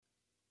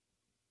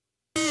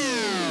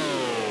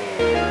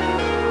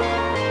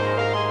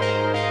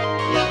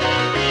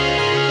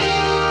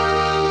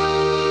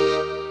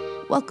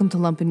Welcome to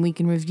Lumpen Week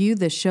in Review,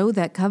 the show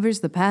that covers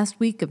the past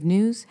week of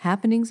news,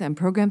 happenings, and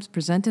programs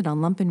presented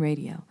on Lumpen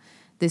Radio.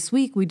 This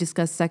week, we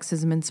discussed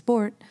sexism in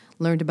sport,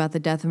 learned about the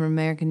death of an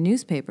American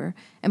newspaper,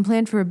 and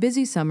planned for a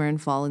busy summer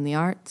and fall in the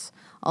arts.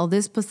 All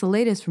this plus the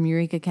latest from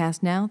Eureka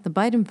Cast Now, the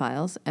Biden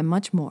Files, and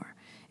much more.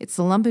 It's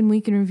the Lumpen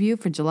Week in Review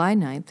for July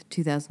 9th,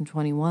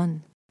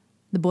 2021.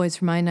 The boys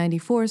from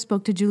I-94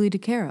 spoke to Julie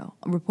DeCaro,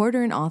 a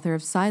reporter and author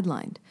of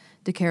Sidelined.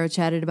 DeCaro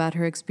chatted about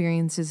her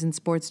experiences in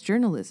sports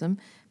journalism,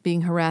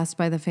 being harassed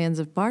by the fans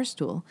of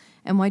Barstool,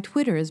 and why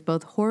Twitter is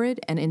both horrid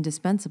and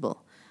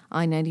indispensable.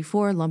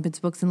 I-94, Lumpen's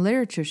Books and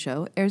Literature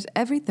Show, airs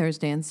every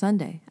Thursday and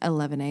Sunday at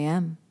 11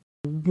 a.m.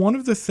 One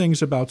of the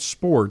things about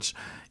sports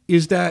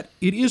is that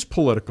it is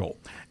political.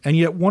 And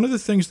yet one of the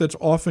things that's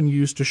often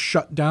used to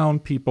shut down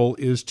people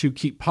is to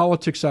keep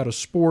politics out of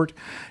sport,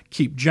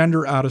 keep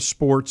gender out of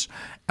sports.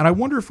 And I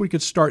wonder if we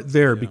could start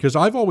there, because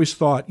I've always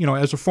thought,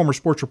 as a former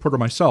sports reporter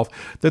myself,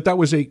 that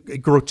was a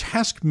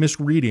grotesque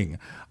misreading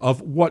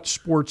of what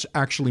sports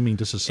actually mean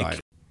to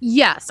society.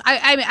 Yes,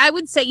 I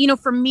would say,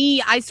 for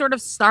me, I sort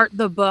of start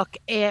the book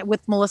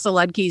with Melissa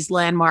Ledke's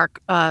landmark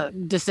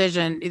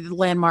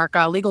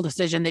legal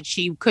decision that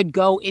she could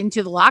go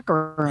into the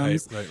locker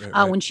rooms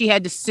when she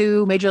had to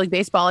sue Major League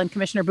Baseball and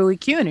Commissioner Bowie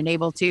Kuhn and be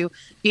able to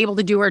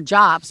do her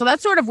job. So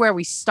that's sort of where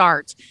we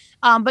start.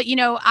 But,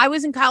 I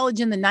was in college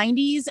in the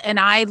 90s and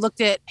I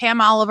looked at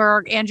Pam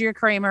Oliver, Andrea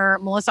Kramer,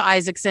 Melissa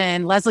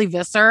Isaacson, Leslie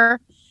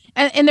Visser.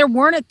 And there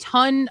weren't a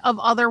ton of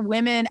other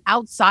women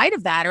outside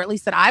of that, or at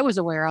least that I was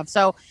aware of.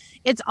 So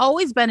it's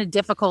always been a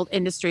difficult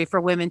industry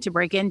for women to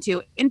break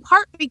into, in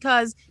part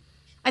because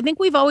I think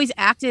we've always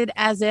acted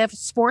as if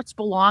sports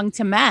belong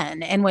to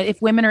men. And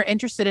if women are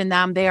interested in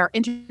them, they are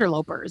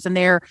interlopers and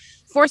they're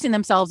forcing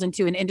themselves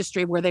into an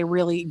industry where they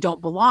really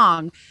don't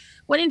belong.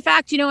 When in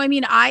fact,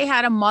 I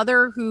had a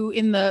mother who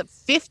in the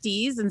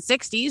 50s and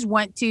 60s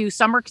went to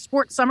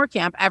sports summer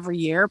camp every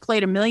year,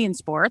 played a million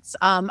sports.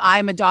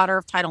 I'm a daughter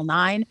of Title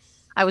IX.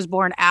 I was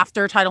born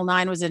after Title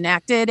IX was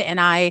enacted. And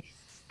my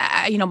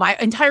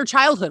entire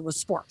childhood was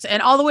sports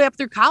and all the way up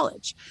through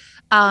college.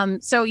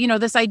 So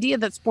this idea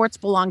that sports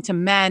belong to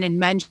men and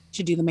men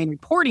should do the main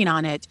reporting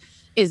on it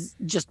is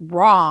just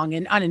wrong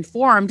and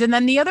uninformed. And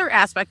then the other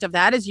aspect of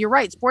that is, you're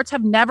right, sports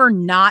have never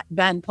not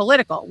been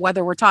political,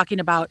 whether we're talking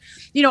about,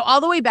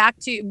 all the way back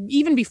to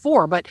even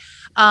before, but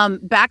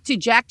back to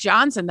Jack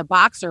Johnson, the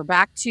boxer,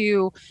 back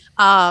to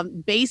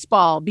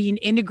baseball being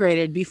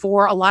integrated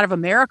before a lot of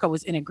America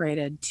was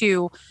integrated,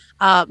 to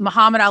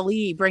Muhammad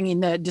Ali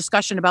bringing the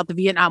discussion about the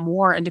Vietnam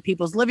War into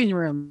people's living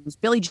rooms,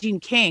 Billie Jean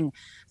King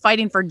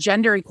fighting for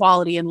gender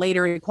equality and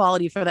later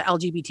equality for the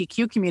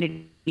LGBTQ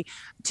community,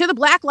 to the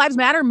Black Lives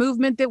Matter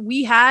movement that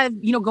we have,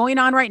 going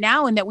on right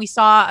now and that we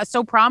saw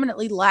so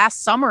prominently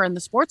last summer in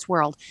the sports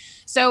world.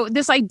 So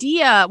this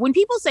idea, when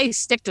people say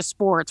stick to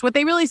sports, what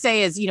they really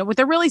say is, what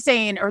they're really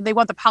saying, or they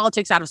want the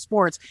politics out of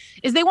sports,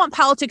 is they want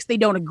politics they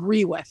don't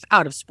agree with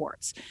out of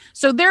sports.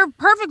 So they're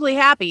perfectly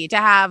happy to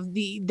have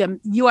the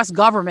U.S.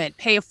 government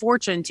pay a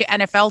fortune to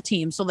NFL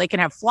teams so they can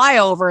have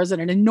flyovers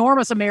and an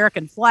enormous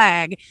American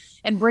flag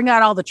and bring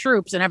out all the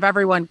troops and have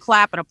everyone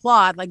clap and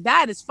applaud. Like,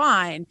 that is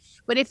fine.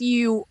 But if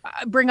you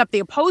bring up the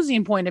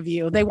opposing point of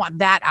view, they want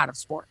that out of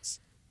sports.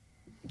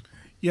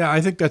 Yeah,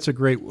 I think that's a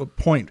great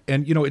point.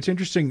 And, it's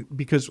interesting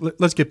because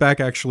let's get back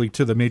actually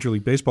to the Major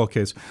League Baseball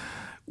case.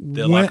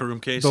 The locker room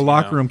case. The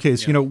locker room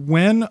case. Yeah.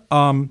 When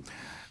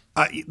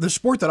the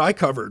sport that I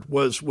covered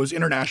was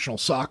international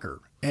soccer.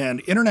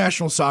 And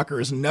international soccer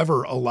has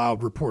never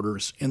allowed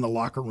reporters in the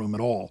locker room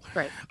at all.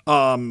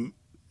 Right.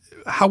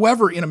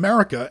 However, in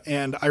America,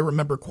 and I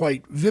remember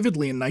quite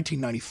vividly in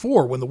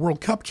 1994 when the World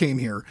Cup came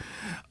here,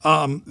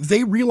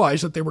 they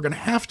realized that they were going to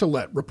have to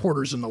let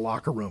reporters in the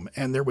locker room.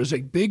 And there was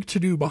a big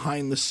to-do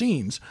behind the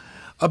scenes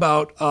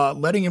about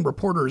letting in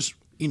reporters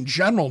in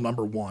general,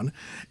 number one,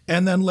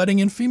 and then letting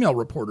in female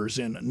reporters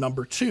in,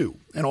 number two.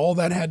 And all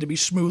that had to be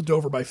smoothed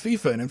over by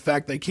FIFA. And in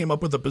fact, they came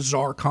up with a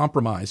bizarre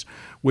compromise,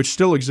 which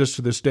still exists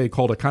to this day,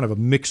 called a kind of a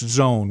mixed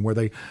zone, where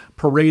they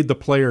parade the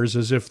players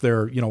as if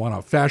they're, on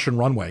a fashion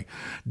runway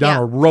down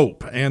a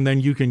rope, and then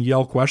you can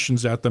yell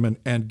questions at them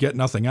and get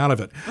nothing out of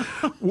it.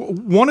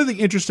 One of the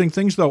interesting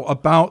things, though,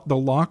 about the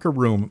locker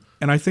room,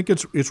 and I think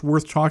it's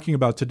worth talking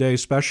about today,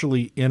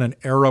 especially in an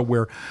era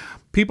where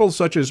people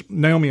such as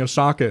Naomi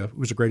Osaka,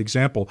 who's a great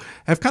example,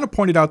 have kind of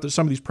pointed out that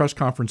some of these press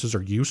conferences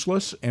are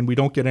useless and we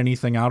don't get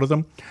anything out of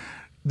them.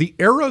 The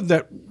era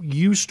that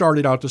you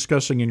started out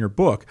discussing in your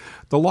book,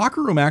 the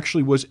locker room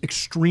actually was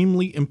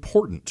extremely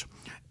important.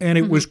 And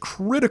it was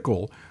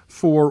critical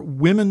for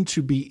women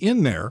to be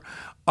in there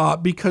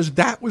because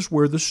that was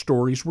where the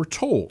stories were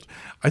told.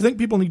 I think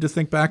people need to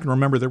think back and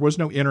remember there was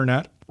no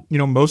internet.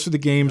 Most of the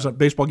games,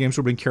 baseball games,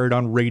 were being carried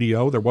on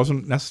radio. There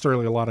wasn't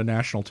necessarily a lot of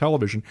national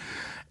television.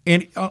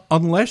 And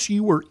unless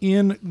you were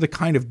in the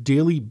kind of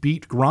daily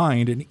beat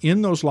grind and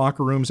in those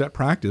locker rooms at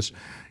practice,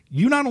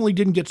 you not only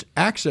didn't get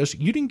access,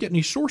 you didn't get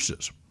any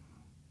sources.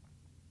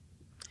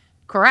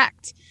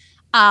 Correct.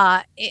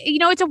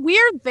 It's a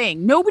weird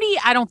thing. Nobody,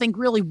 I don't think,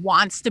 really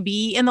wants to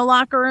be in the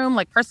locker room.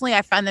 Like, personally,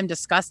 I find them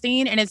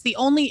disgusting, and it's the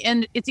only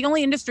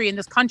industry in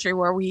this country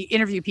where we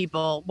interview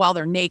people while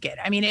they're naked.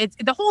 I mean,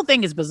 the whole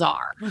thing is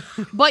bizarre.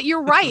 But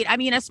you're right. I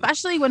mean,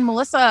 especially when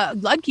Melissa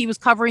Ludke was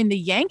covering the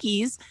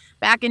Yankees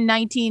back in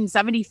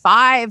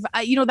 1975,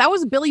 that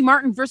was Billy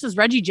Martin versus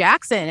Reggie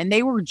Jackson, and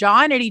they were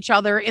jawing at each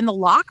other in the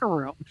locker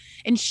room.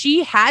 And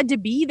she had to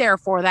be there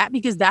for that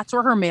because that's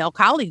where her male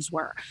colleagues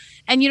were.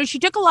 And, she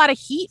took a lot of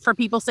heat for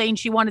people saying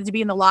she wanted to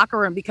be in the locker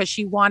room because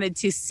she wanted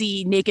to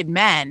see naked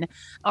men,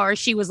 or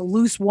she was a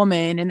loose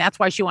woman, and that's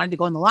why she wanted to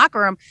go in the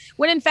locker room.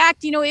 When in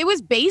fact, it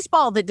was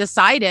baseball that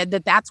decided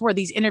that that's where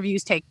these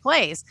interviews take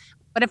place.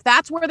 But if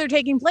that's where they're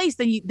taking place,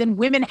 then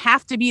women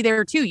have to be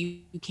there too.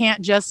 You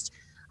can't just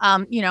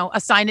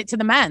assign it to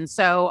the men.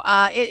 So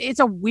it's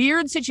a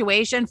weird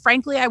situation.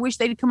 Frankly, I wish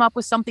they'd come up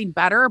with something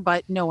better,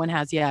 but no one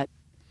has yet.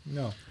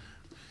 No.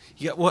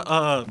 Yeah.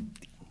 Well,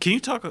 can you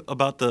talk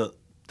about the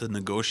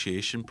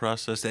negotiation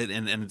process?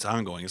 And it's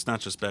ongoing. It's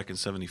not just back in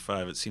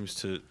 75. It seems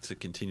to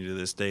continue to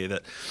this day,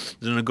 that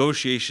the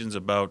negotiations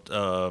about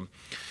female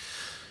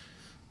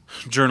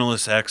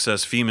journalists'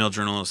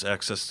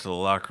 access to the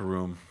locker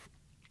room,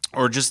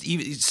 or just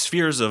even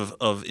spheres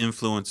of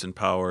influence and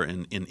power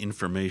and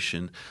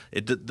information,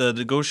 the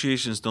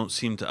negotiations don't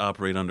seem to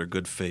operate under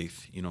good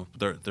faith.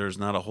 There's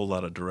not a whole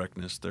lot of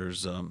directness. There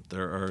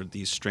are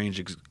these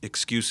strange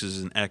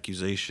excuses and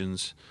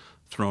accusations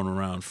thrown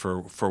around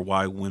for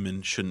why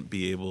women shouldn't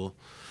be able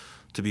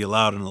to be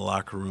allowed in the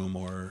locker room,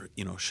 or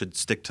should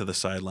stick to the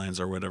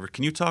sidelines or whatever.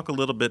 Can you talk a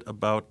little bit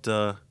about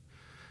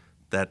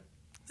that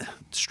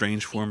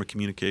strange form of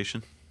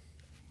communication?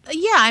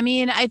 Yeah, I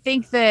mean, I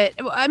think that,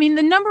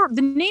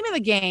 the name of the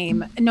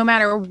game, no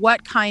matter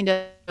what kind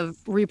of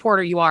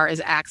reporter you are,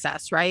 is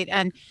access, right?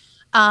 And,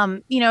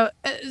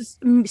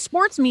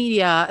 sports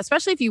media,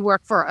 especially if you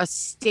work for a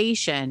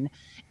station,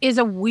 is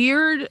a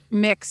weird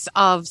mix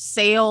of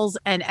sales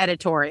and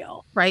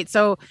editorial, right?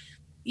 So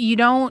you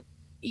don't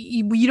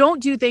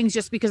do things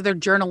just because they're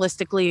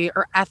journalistically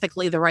or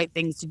ethically the right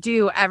things to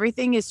do.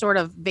 Everything is sort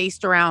of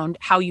based around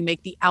how you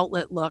make the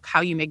outlet look, how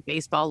you make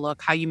baseball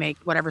look, how you make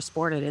whatever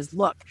sport it is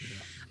look.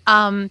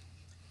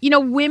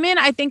 Women,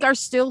 I think, are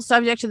still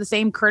subject to the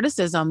same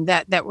criticism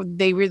that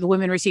the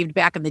women received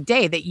back in the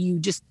day, that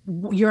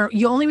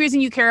the only reason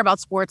you care about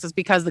sports is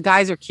because the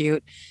guys are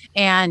cute,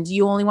 and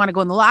you only want to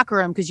go in the locker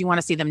room because you want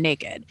to see them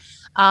naked.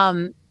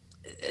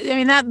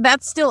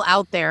 That's still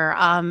out there.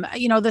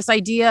 This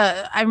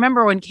idea, I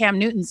remember when Cam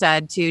Newton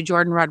said to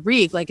Jordan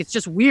Rodriguez, like, it's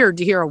just weird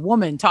to hear a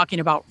woman talking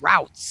about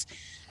routes.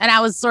 And I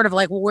was sort of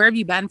like, well, where have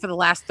you been for the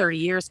last 30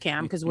 years,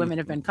 Cam? Because women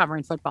have been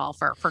covering football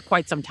for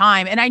quite some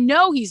time. And I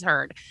know he's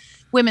heard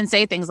women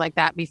say things like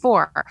that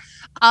before.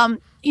 One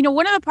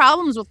of the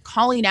problems with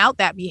calling out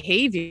that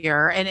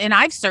behavior, and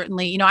I've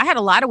certainly, I had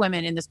a lot of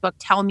women in this book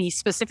tell me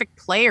specific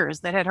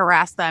players that had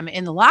harassed them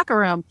in the locker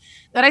room,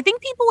 that I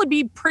think people would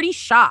be pretty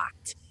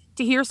shocked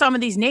to hear some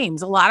of these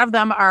names. A lot of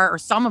them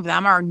some of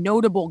them are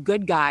notable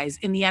good guys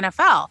in the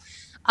NFL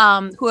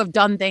who have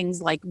done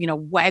things like,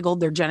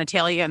 waggled their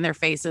genitalia in their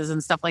faces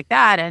and stuff like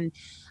that. And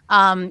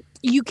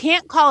you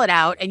can't call it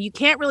out, and you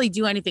can't really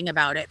do anything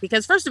about it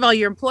because, first of all,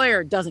 your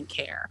employer doesn't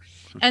care.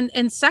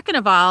 And second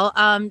of all,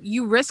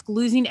 you risk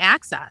losing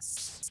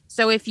access.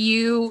 So if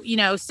you,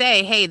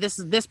 say, hey,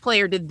 this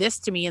player did this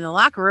to me in the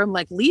locker room,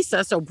 like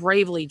Lisa so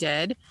bravely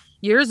did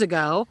years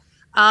ago,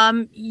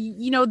 then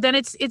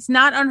it's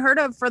not unheard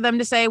of for them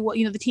to say, well,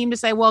 the team to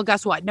say, well,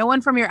 guess what? No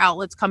one from your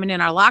outlet's coming in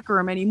our locker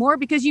room anymore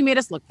because you made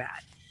us look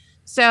bad.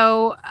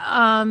 So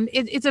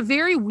it's a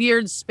very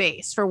weird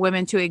space for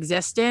women to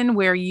exist in,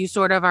 where you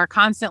sort of are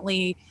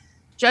constantly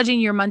judging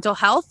your mental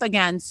health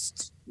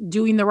against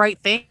doing the right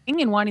thing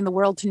and wanting the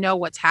world to know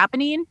what's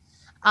happening.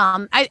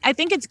 I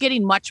think it's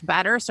getting much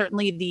better.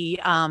 Certainly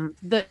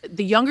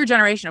the younger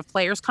generation of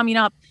players coming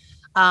up,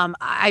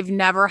 I've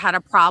never had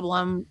a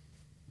problem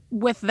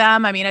with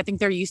them. I mean, I think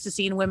they're used to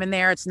seeing women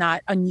there. It's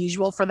not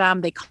unusual for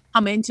them. They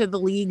come into the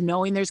league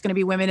knowing there's going to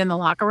be women in the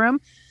locker room.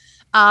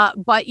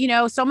 But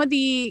some of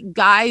the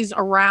guys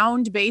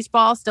around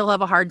baseball still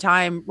have a hard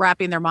time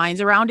wrapping their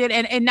minds around it.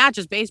 And not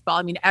just baseball.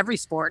 I mean, every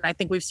sport. And I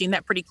think we've seen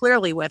that pretty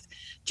clearly with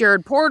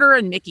Jared Porter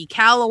and Mickey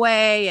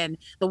Callaway and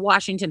the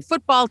Washington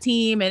football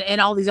team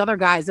and all these other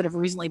guys that have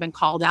recently been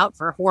called out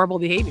for horrible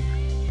behavior.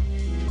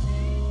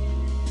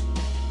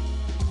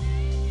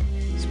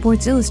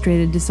 Sports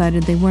Illustrated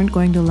decided they weren't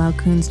going to allow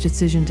Kuhn's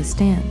decision to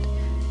stand.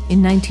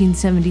 In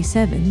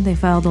 1977, they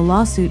filed a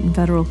lawsuit in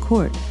federal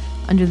court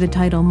under the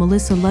title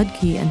Melissa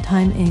Ludke and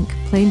Time Inc.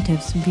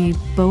 Plaintiffs v.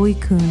 Bowie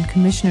Kuhn,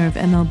 Commissioner of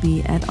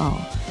MLB et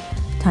al.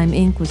 Time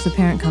Inc. was the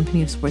parent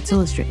company of Sports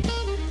Illustrated.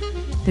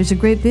 There's a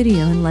great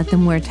video in Let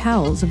Them Wear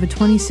Towels of a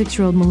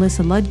 26-year-old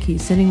Melissa Ludke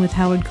sitting with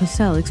Howard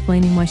Cosell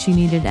explaining why she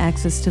needed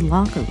access to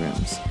locker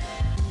rooms.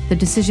 The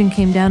decision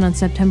came down on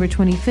September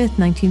 25,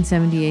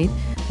 1978,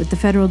 with the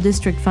federal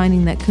district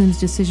finding that Kuhn's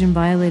decision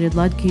violated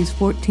Ludke's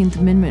 14th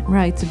Amendment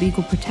rights of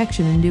equal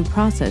protection and due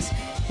process,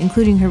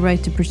 including her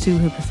right to pursue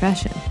her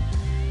profession.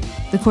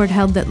 The court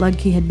held that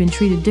Ludke had been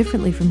treated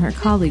differently from her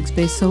colleagues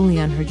based solely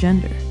on her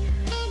gender.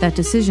 That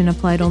decision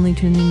applied only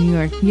to the New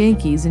York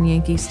Yankees and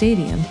Yankee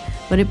Stadium,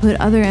 but it put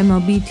other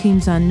MLB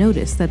teams on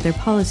notice that their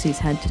policies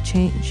had to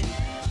change.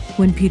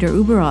 When Peter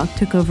Ueberroth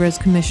took over as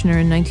commissioner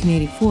in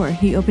 1984,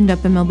 he opened up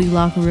MLB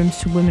locker rooms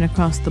to women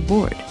across the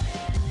board.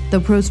 Though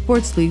pro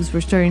sports leagues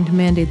were starting to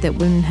mandate that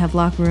women have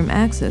locker room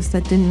access,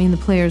 that didn't mean the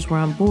players were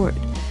on board.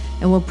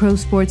 And while pro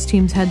sports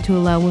teams had to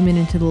allow women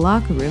into the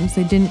locker rooms,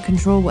 they didn't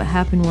control what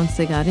happened once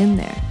they got in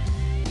there.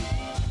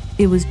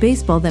 It was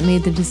baseball that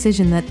made the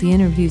decision that the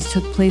interviews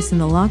took place in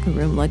the locker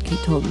room,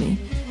 Ludke told me.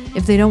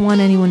 If they don't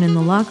want anyone in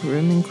the locker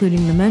room,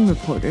 including the men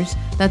reporters,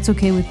 that's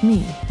okay with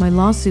me. My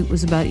lawsuit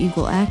was about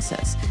equal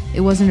access.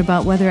 It wasn't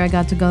about whether I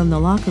got to go in the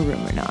locker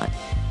room or not.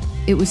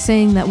 It was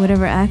saying that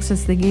whatever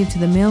access they gave to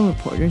the male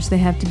reporters, they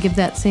have to give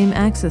that same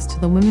access to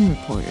the women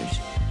reporters.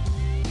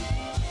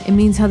 It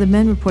means how the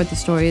men report the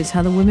story is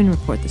how the women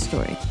report the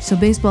story. So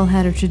baseball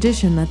had a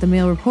tradition that the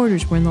male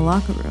reporters were in the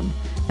locker room.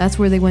 That's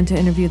where they went to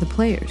interview the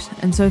players.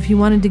 And so if you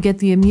wanted to get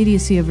the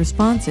immediacy of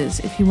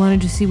responses, if you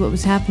wanted to see what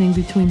was happening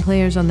between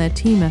players on that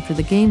team after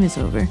the game is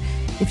over,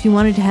 if you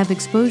wanted to have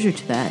exposure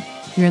to that,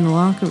 you're in the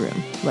locker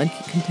room,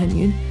 Ludke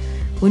continued.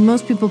 When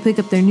most people pick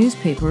up their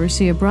newspaper or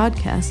see a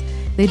broadcast,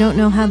 they don't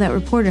know how that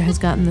reporter has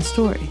gotten the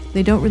story.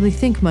 They don't really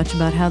think much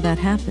about how that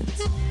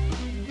happens.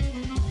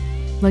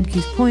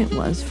 Ludke's point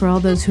was, for all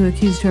those who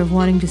accused her of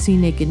wanting to see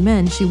naked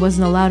men, she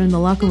wasn't allowed in the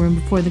locker room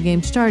before the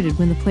game started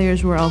when the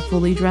players were all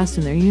fully dressed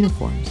in their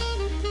uniforms.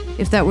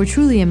 If that were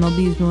truly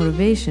MLB's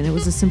motivation, it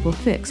was a simple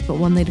fix, but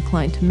one they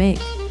declined to make.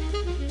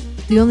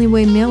 The only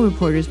way male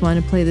reporters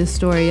wanted to play this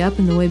story up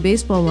and the way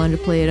baseball wanted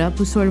to play it up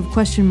was sort of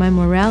question my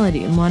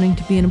morality and wanting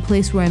to be in a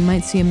place where I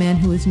might see a man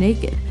who was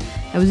naked.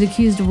 I was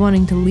accused of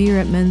wanting to leer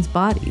at men's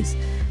bodies.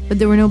 But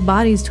there were no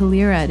bodies to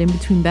leer at in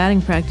between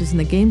batting practice and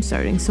the game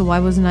starting, so why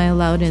wasn't I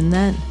allowed in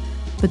then?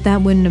 But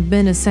that wouldn't have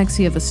been as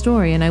sexy of a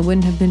story, and I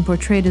wouldn't have been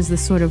portrayed as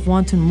this sort of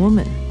wanton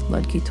woman,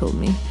 Ludke told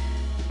me.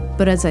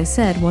 But as I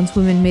said, once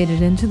women made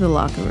it into the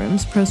locker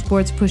rooms, pro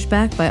sports pushed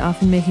back by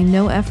often making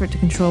no effort to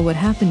control what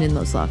happened in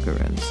those locker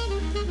rooms.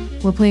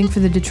 While playing for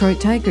the Detroit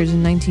Tigers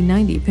in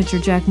 1990, pitcher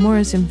Jack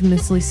Morris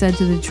infamously said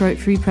to the Detroit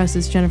Free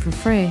Press's Jennifer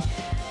Frey,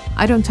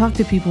 "I don't talk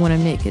to people when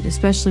I'm naked,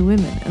 especially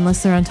women,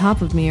 unless they're on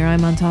top of me or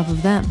I'm on top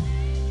of them."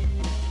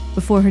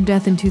 Before her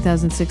death in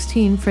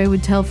 2016, Frey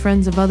would tell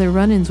friends of other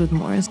run-ins with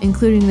Morris,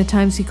 including the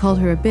times he called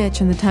her a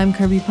bitch and the time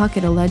Kirby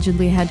Puckett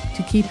allegedly had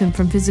to keep him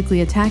from physically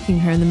attacking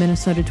her in the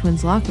Minnesota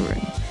Twins locker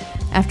room.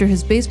 After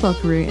his baseball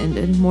career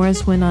ended,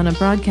 Morris went on a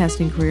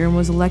broadcasting career and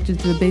was elected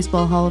to the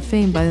Baseball Hall of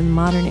Fame by the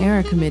Modern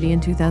Era Committee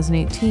in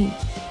 2018.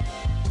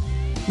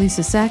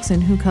 Lisa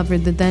Saxon, who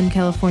covered the then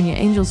California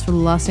Angels for the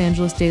Los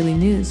Angeles Daily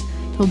News,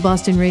 told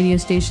Boston radio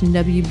station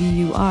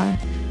WBUR,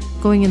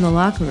 "Going in the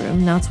locker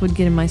room, knots would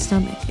get in my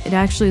stomach. It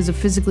actually is a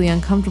physically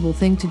uncomfortable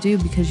thing to do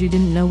because you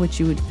didn't know what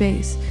you would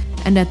face.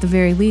 And at the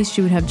very least,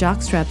 you would have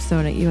jock straps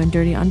thrown at you and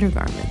dirty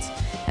undergarments.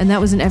 And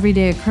that was an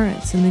everyday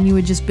occurrence, and then you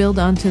would just build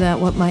onto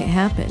that what might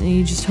happen, and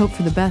you just hope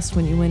for the best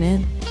when you went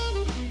in."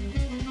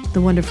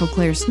 The wonderful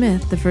Claire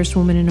Smith, the first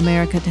woman in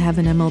America to have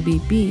an MLB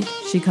beat,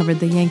 she covered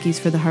the Yankees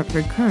for the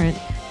Hartford Courant,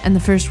 and the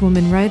first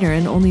woman writer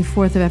and only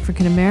fourth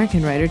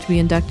African-American writer to be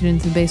inducted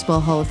into the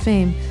Baseball Hall of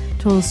Fame,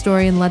 told a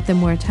story in Let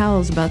Them Wear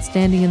Towels about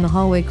standing in the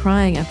hallway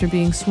crying after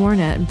being sworn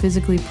at and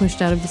physically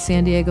pushed out of the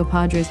San Diego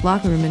Padres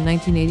locker room in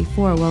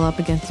 1984 while up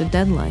against a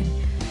deadline.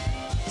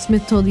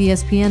 Smith told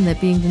ESPN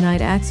that being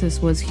denied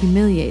access was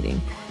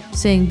humiliating,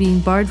 saying being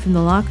barred from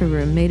the locker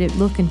room made it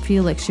look and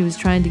feel like she was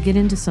trying to get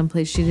into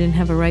someplace she didn't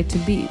have a right to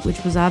be,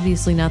 which was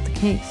obviously not the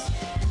case.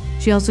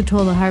 She also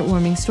told a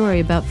heartwarming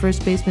story about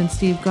first baseman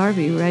Steve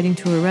Garvey riding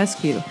to her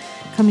rescue,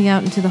 coming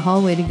out into the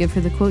hallway to give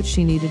her the quote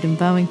she needed and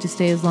vowing to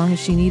stay as long as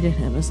she needed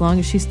him, as long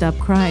as she stopped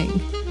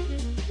crying.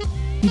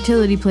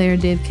 Utility player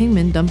Dave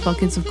Kingman dumped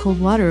buckets of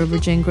cold water over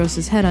Jane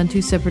Gross's head on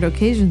 2 separate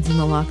occasions in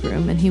the locker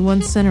room, and he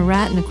once sent a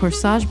rat in a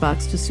corsage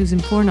box to Susan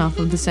Pornoff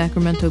of the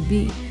Sacramento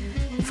Bee.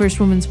 The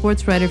first woman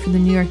sports writer for the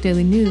New York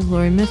Daily News,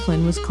 Lori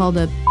Mifflin, was called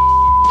a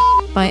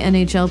by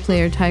NHL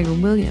player Tiger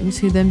Williams,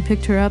 who then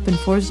picked her up and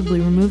forcibly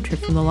removed her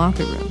from the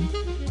locker room.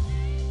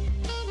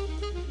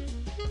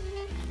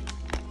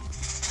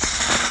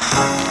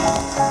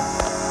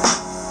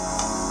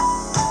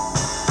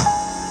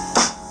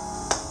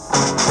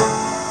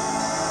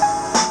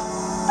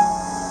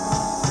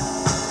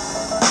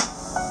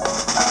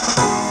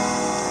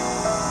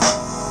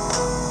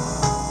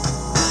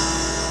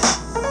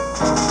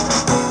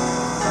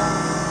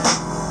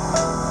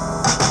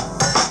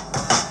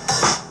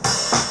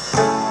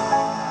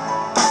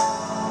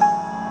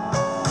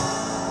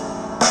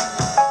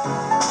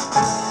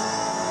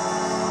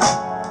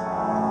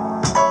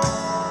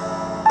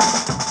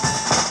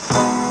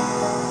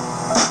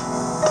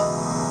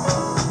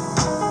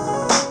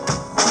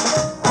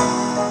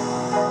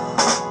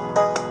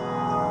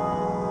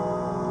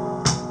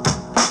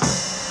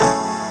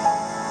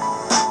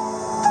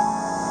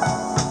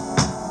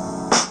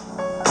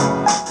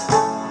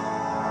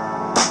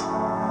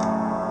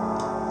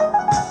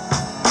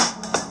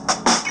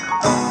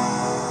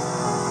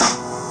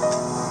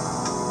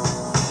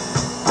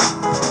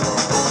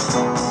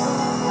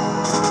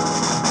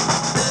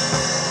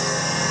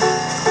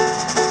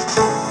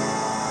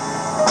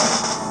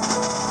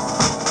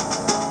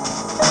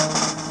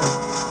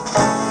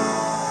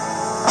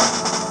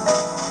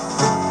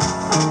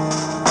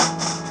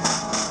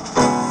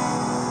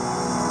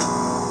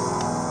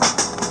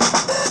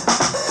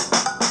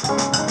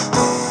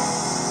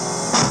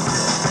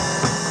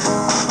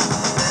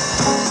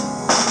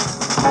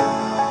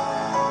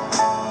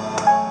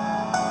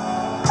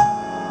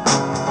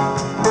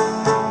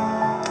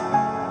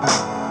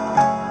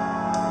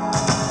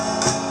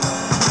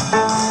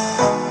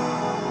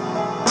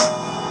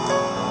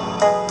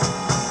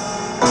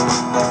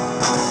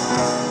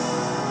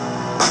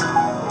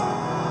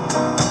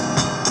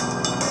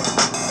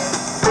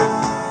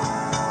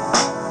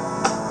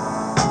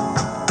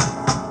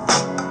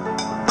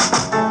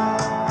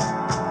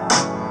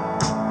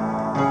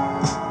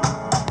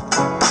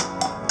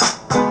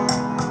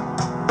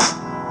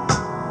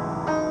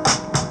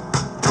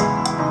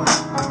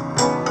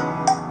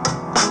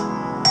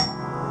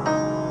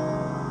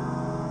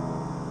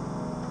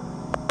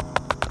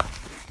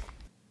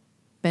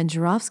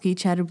 Joravsky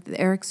chatted with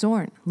Eric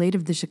Zorn, late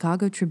of the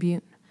Chicago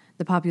Tribune.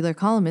 The popular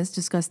columnist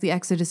discussed the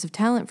exodus of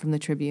talent from the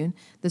Tribune,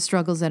 the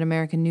struggles at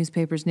American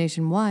newspapers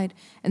nationwide,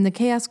 and the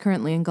chaos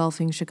currently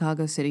engulfing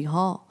Chicago City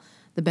Hall.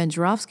 The Ben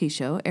Joravsky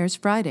Show airs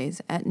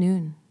Fridays at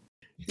noon.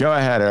 Go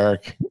ahead,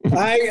 Eric.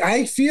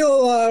 I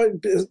feel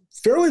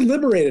fairly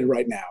liberated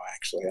right now,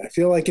 actually. I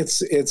feel like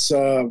it's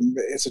a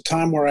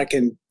time where I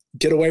can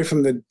get away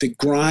from the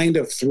grind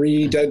of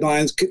 3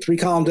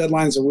 column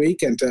deadlines a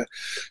week, and to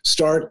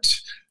start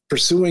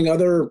pursuing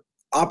other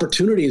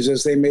opportunities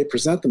as they may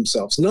present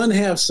themselves. None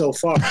have so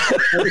far,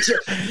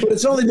 but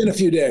it's only been a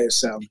few days.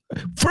 So,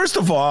 first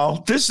of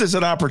all, this is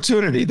an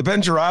opportunity. The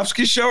Ben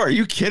Joravsky Show. Are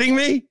you kidding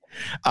me?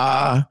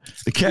 The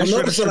cash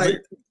notice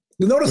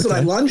that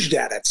I lunged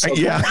at it. So.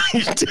 Yeah,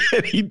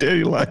 he did.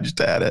 He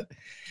lunged at it.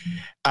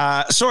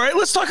 So, all right,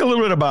 let's talk a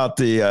little bit about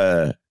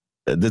the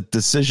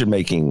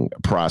decision-making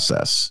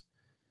process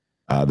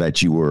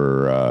that you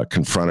were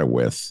confronted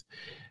with.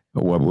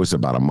 What was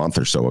about a month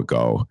or so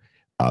ago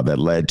that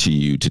led to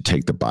you to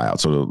take the buyout?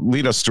 So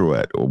lead us through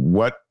it.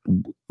 What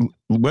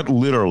was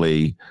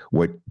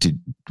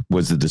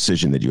the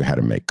decision that you had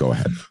to make? Go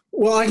ahead.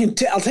 Well,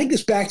 I'll take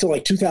this back to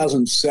like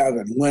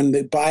 2007 when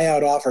the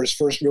buyout offers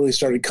first really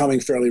started coming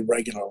fairly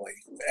regularly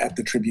at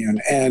the Tribune.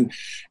 And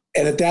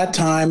at that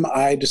time,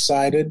 I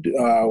decided,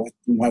 with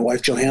my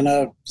wife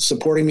Johanna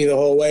supporting me the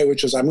whole way,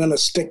 which is I'm going to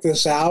stick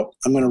this out.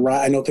 I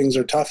know things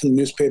are tough in the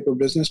newspaper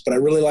business, but I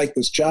really like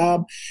this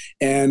job.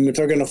 And if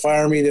they're going to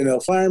fire me, then they'll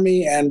fire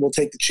me, and we'll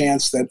take the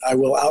chance that I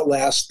will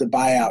outlast the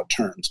buyout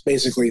terms.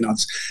 Basically,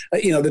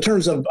 the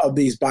terms of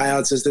these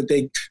buyouts is that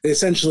they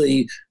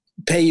essentially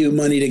pay you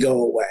money to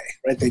go away,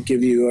 right? They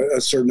give you a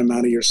certain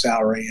amount of your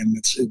salary, and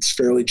it's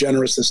fairly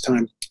generous this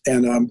time.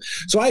 And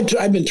so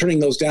I've been turning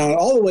those down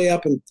all the way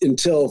up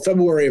until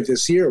February of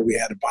this year. We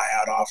had a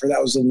buyout offer.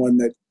 That was the one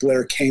that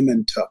Blair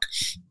Kamin took,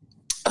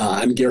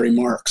 and Gary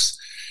Marks,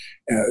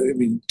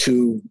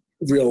 2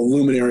 real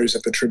luminaries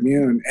at the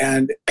Tribune.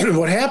 And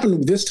what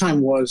happened this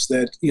time was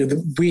that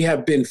we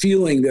have been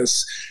feeling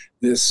this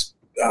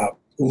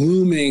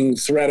looming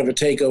threat of a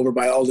takeover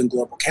by Alden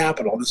Global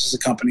Capital. This is a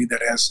company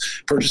that has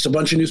purchased a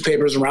bunch of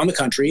newspapers around the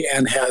country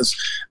and has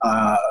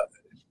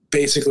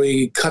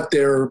basically cut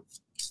their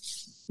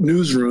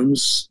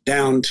newsrooms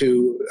down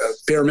to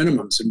bare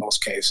minimums in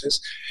most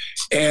cases.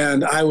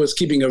 And I was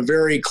keeping a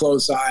very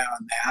close eye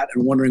on that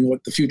and wondering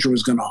what the future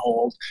was going to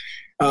hold.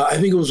 I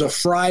think it was a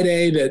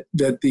Friday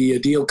that the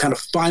deal kind of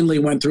finally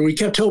went through. We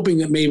kept hoping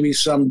that maybe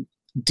some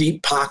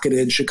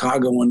deep-pocketed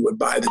Chicagoan would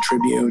buy the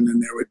Tribune,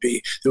 and there would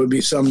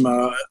be some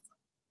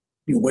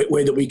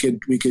way that we could.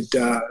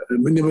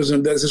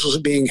 This was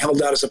being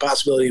held out as a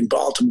possibility in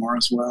Baltimore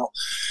as well,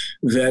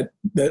 that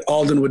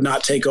Alden would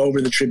not take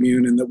over the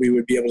Tribune, and that we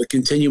would be able to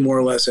continue more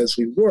or less as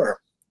we were.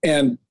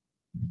 And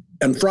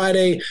on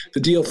Friday, the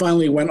deal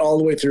finally went all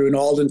the way through, and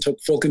Alden took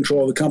full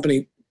control of the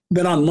company.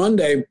 Then on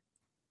Monday,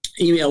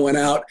 email went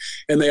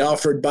and they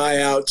offered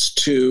buyouts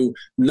to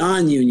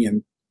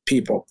non-union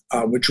people,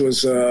 which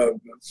was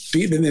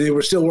they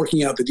were still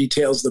working out the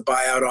details of the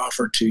buyout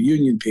offer to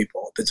union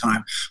people at the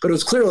time. But it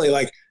was clearly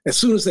like as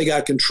soon as they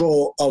got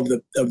control of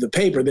the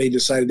paper, they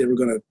decided they were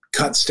going to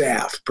cut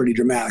staff pretty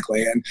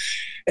dramatically. And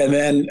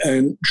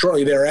then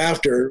shortly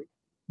thereafter,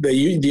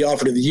 the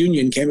offer to the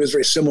union came. It was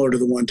very similar to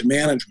the one to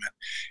management.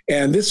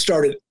 And this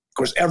started, of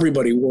course,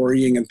 everybody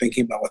worrying and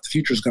thinking about what the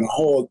future is going to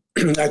hold.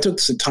 I took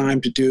some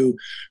time to do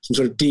some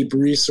sort of deep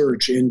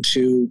research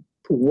into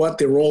what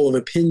the role of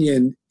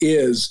opinion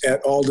is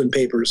at Alden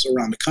papers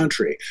around the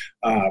country,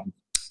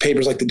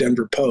 papers like the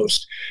Denver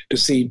Post, to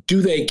see, do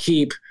they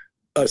keep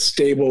a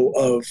stable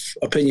of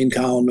opinion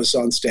columnists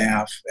on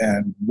staff,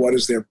 and what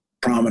is their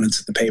prominence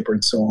at the paper,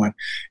 and so on.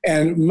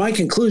 And my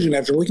conclusion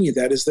after looking at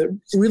that is that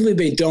really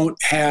they don't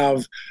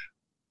have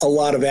a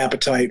lot of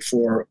appetite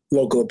for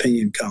local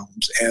opinion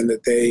columns, and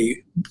that they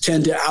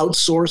tend to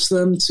outsource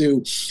them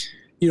to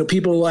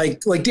people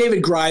like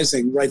David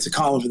Greising writes a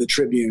column for the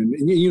Tribune.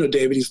 And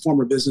David, he's a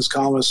former business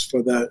columnist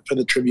for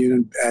the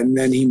Tribune, and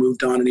then he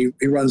moved on and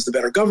he runs the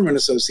Better Government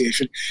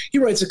Association. He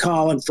writes a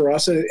column for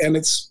us, and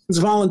it's a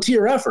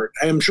volunteer effort.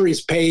 I'm sure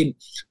he's paid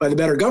by the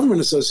Better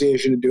Government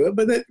Association to do it,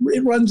 but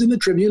it runs in the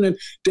Tribune. And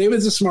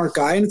David's a smart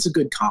guy, and it's a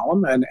good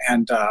column, and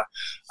I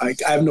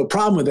have no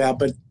problem with that.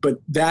 But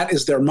that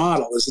is their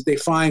model: is that they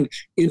find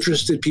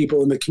interested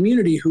people in the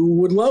community who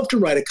would love to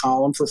write a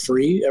column for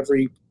free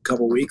every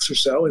couple of weeks or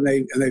so, and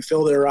they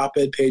fill their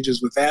op-ed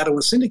pages with that and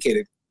with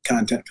syndicated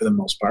content for the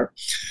most part.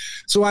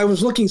 So I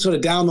was looking sort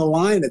of down the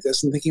line at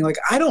this and thinking, like,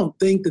 I don't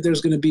think that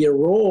there's going to be a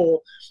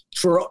role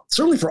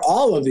certainly for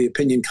all of the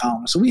opinion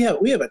columns. So we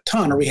have a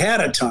ton, or we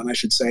had a ton, I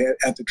should say,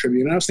 at the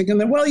Tribune. And I was thinking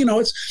that, well,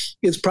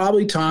 it's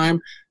probably time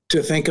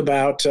to think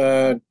about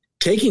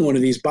taking one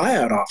of these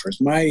buyout offers.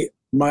 My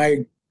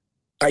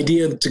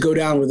idea to go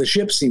down with the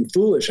ship seemed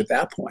foolish at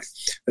that point,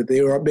 that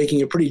they were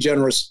making a pretty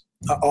generous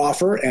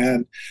offer.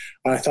 And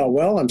I thought,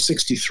 well, I'm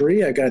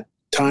 63. I got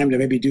time to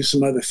maybe do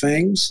some other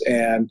things.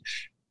 And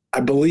I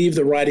believe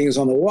the writing is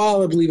on the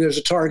wall. I believe there's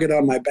a target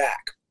on my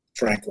back,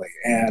 frankly.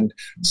 And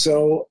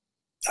so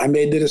I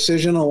made the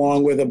decision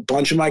along with a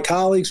bunch of my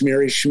colleagues,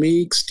 Mary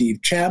Schmeek,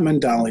 Steve Chapman,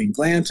 Donaldine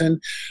Glanton,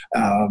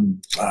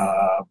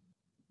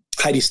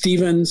 Heidi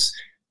Stevens,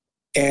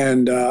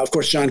 and of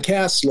course, John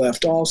Cass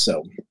left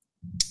also.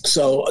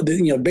 So,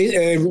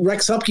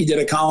 Rex Hupke did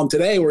a column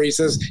today where he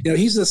says,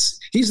 he's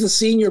the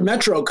senior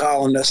Metro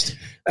columnist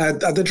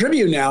at the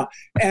Tribune now.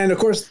 And of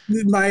course,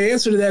 my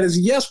answer to that is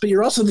yes, but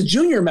you're also the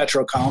junior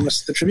Metro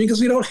columnist at the Tribune because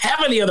we don't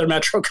have any other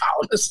Metro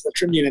columnists at the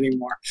Tribune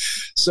anymore.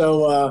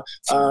 So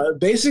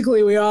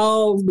basically, we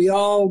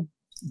all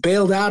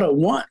bailed out at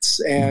once,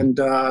 and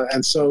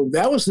so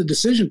that was the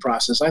decision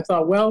process. I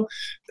thought, well,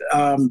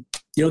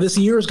 this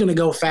year is going to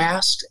go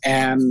fast,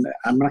 and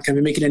I'm not going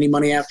to be making any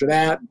money after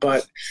that.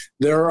 But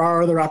there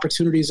are other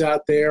opportunities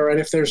out there, and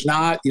if there's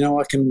not,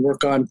 I can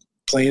work on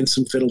playing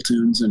some fiddle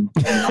tunes, and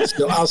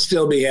I'll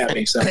still be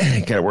happy. So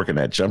got to work on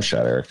that jump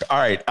shot, Eric. All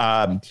right.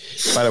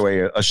 By the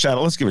way,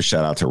 let's give a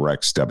shout out to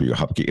Rex W.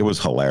 Hupke. It was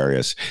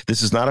hilarious.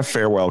 This is not a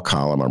farewell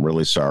column. I'm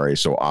really sorry.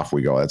 So off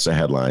we go. That's the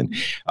headline.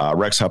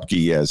 Rex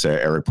Hupke, as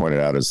Eric pointed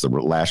out, is the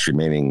last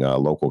remaining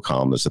local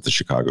columnist at the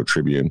Chicago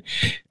Tribune.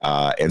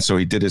 And so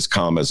he did his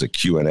column as a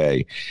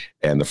Q&A.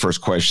 And the first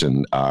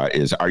question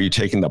is, are you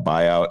taking the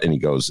buyout? And he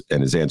goes,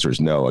 and his answer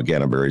is no.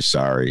 Again, I'm very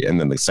sorry. And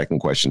then the second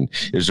question,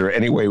 is there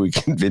any way we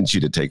can convince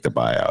you to take the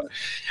buyout?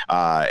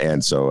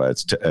 And so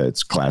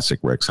it's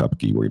classic Rex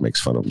Hupke where he makes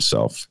fun of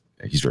himself.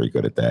 He's very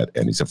good at that.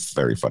 And he's a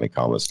very funny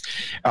columnist.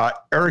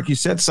 Eric, you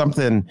said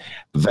something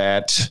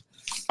that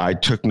I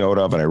took note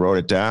of and I wrote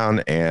it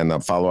down, and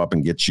I'll follow up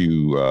and get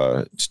you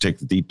to take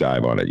the deep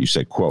dive on it. You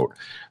said, quote,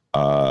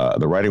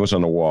 the writing was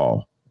on the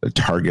wall. A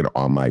target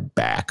on my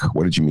back.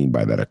 What did you mean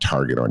by that? A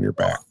target on your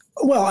back?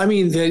 Well, I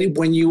mean, that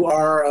when you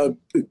are a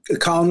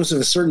columnist of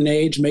a certain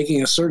age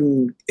making a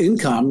certain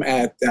income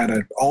at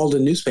an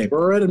Alden newspaper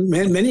or at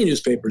many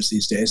newspapers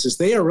these days, is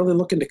they are really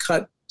looking to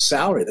cut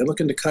salary. They're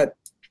looking to cut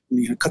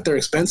their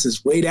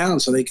expenses way down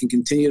so they can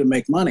continue to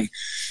make money.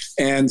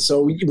 And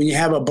so when you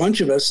have a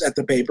bunch of us at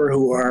the paper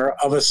who are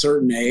of a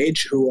certain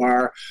age, who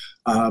are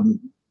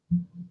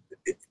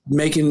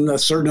making a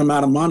certain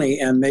amount of money,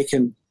 and they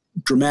can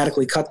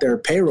dramatically cut their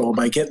payroll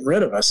by getting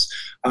rid of us.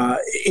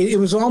 It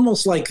was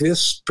almost like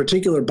this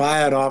particular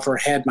buyout offer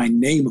had my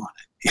name on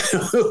it.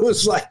 It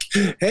was like,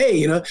 hey,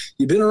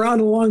 you've been around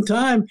a long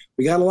time.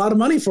 We got a lot of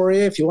money for you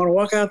if you want to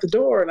walk out the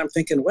door. And I'm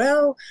thinking,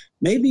 well,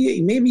 maybe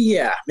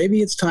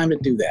it's time to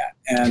do that.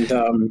 And,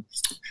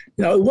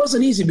 it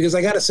wasn't easy because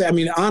I got to say, I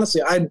mean,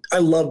 honestly, I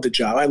love the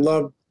job. I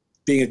love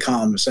being a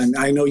columnist. And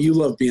I know you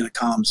love being a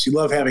columnist. You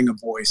love having a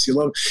voice.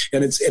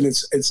 And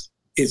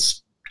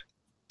it's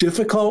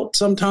difficult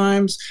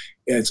sometimes.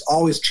 It's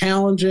always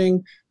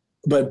challenging,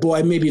 but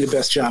boy, it may be the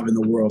best job in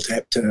the world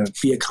to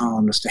be a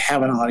columnist, to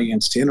have an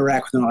audience, to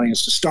interact with an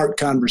audience, to start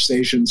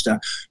conversations, to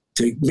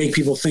make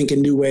people think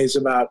in new ways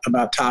about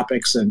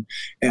topics. And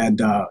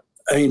I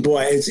mean,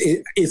 boy,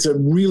 it's a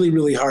really,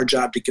 really hard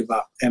job to give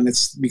up. And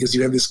it's because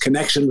you have this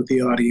connection with the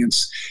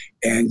audience,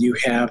 and you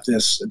have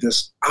this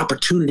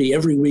opportunity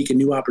every week, a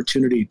new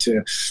opportunity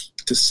to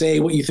say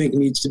what you think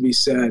needs to be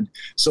said.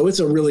 So it's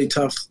a really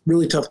tough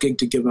gig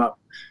to give up.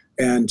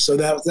 And so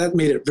that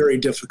made it very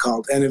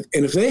difficult. And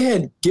if they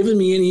had given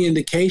me any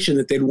indication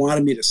that they'd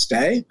wanted me to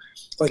stay,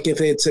 like if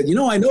they had said,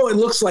 I know it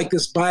looks like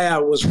this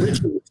buyout was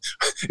ritual.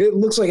 It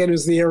looks like it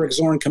was the Eric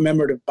Zorn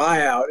commemorative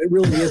buyout. It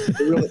really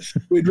is.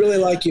 We'd really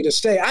like you to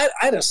stay.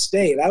 I'd have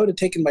stayed. I would have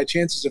taken my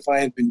chances if I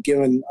had been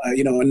given,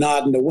 a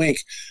nod and a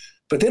wink.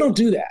 But they don't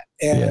do that.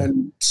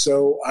 And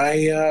so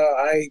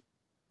I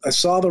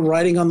saw the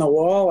writing on the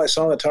wall. I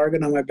saw the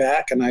target on my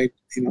back, and I'm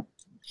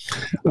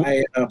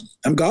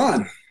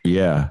gone.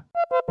 Yeah.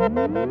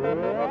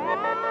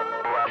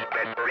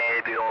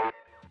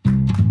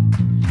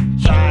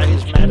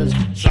 Size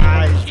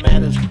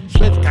matters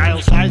with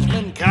Kyle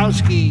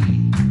Size-Minkowski.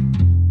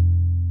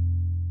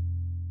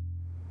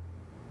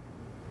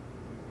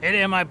 Hey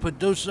there, my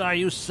producer, are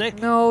you sick?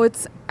 No,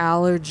 it's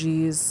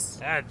allergies.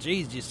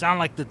 Geez, you sound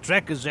like the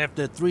Trekkers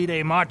after a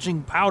 3-day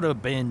marching powder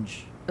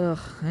binge. Ugh,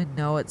 I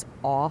know, it's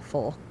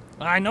awful.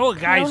 I know,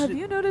 guys. Have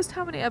you noticed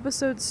how many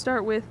episodes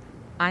start with,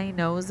 I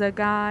knows a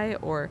guy,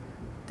 or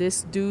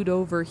this dude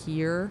over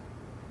here?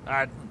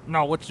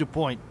 No, what's your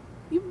point?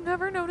 You've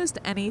never noticed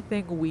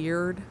anything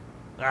weird?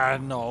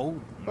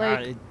 No.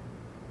 Like,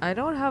 I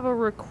don't have a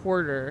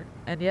recorder,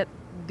 and yet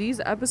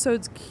these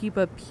episodes keep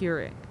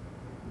appearing.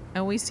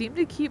 And we seem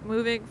to keep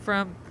moving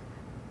from,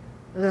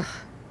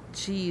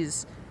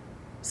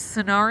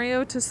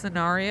 scenario to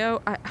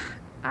scenario.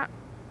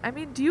 I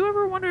mean, do you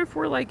ever wonder if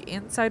we're,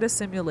 inside a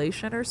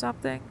simulation or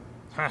something?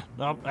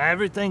 No,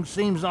 everything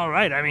seems all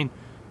right. I mean,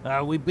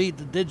 we beat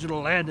the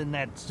digital ad in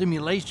that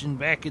simulation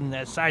back in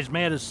Size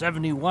Matters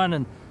 71,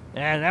 and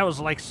that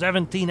was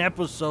 17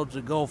 episodes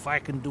ago, if I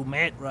can do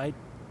math right.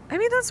 I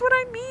mean, that's what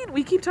I mean.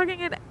 We keep talking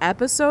in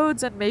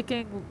episodes and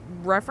making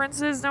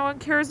references no one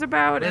cares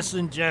about.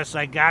 Listen, Jess,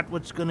 I got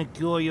what's gonna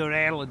cure your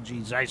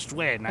allergies, I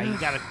swear. Now you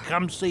gotta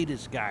come see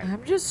this guy.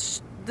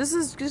 This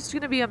is just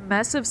gonna be a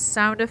mess of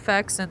sound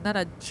effects and then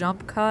a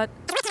jump cut.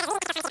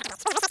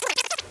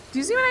 Do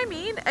you see what I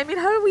mean? I mean,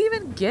 how did we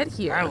even get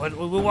here?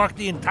 We walked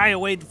the entire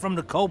way from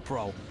the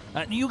Co-Pro.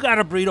 You got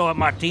a burrito at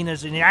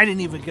Martinez, and I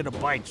didn't even get a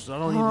bite, so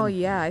don't even... Oh,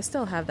 yeah, I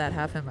still have that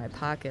half in my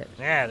pocket.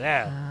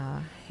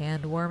 Yeah.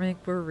 Hand-warming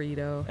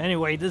burrito.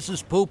 Anyway, this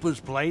is Pooper's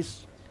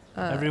place.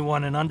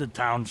 Everyone in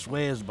Undertown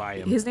swears by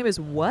him. His name is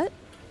what?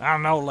 I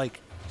don't know, like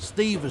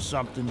Steve or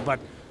something,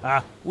 but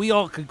we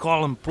all could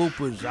call him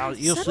Poopers.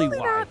 You'll see why.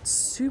 I'm not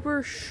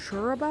super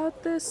sure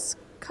about this,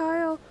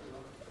 Kyle.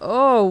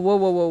 Oh,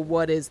 whoa,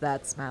 what is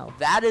that smell?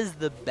 That is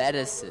the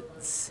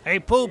medicines. Hey,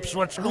 Poops,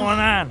 what's going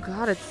on?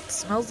 God, it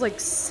smells like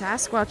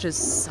Sasquatch's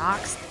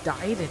socks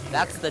dyed in here.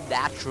 That's the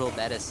natural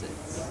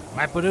medicines.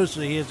 My producer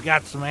here's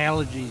got some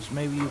allergies.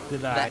 Maybe you could...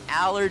 The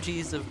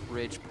allergies of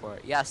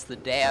Bridgeport. Yes, the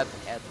damp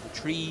and the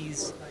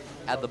trees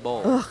and the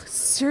mold. Ugh,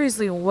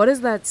 seriously, what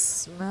is that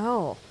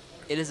smell?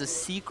 It is a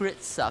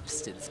secret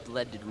substance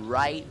blended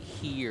right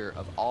here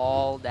of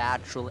all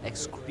natural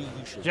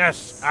excretions.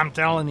 Jess, I'm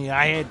telling you,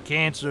 I had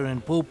cancer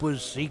and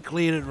Poopers, he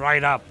cleared it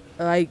right up.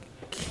 I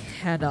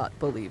cannot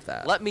believe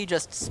that. Let me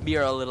just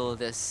smear a little of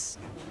this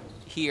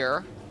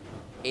here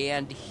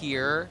and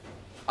here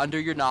under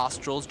your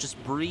nostrils.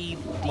 Just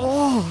breathe deep.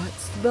 Oh, it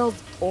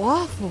smells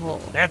awful.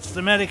 That's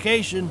the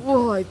medication.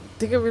 Oh, I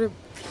think I'm gonna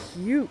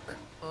puke.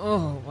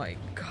 Oh my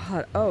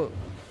god. Oh.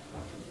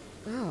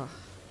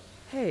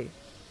 Hey.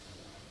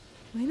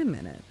 Wait a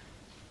minute.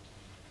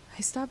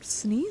 I stopped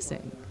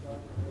sneezing.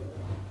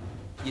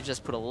 You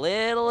just put a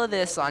little of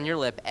this on your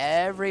lip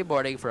every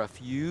morning for a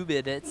few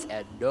minutes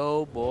and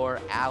no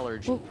more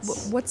allergies. Well,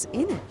 what's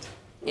in it?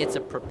 It's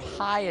a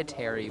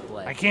proprietary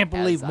blend. I can't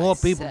believe more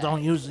people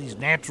don't use these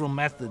natural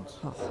methods.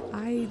 Oh,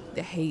 I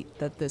hate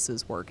that this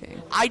is working.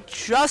 I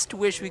just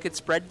wish we could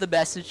spread the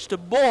message to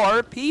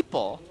more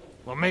people.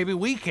 Well, maybe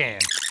we can.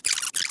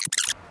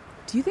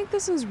 Do you think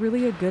this is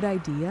really a good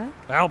idea?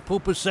 Well,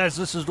 Pooper says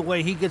this is the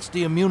way he gets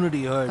the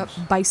immunity hoods.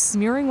 By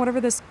smearing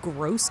whatever this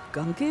gross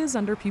gunk is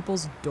under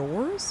people's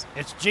doors?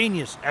 It's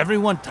genius.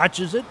 Everyone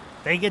touches it,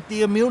 they get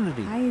the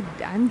immunity.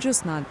 I'm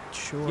just not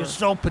sure. You're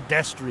so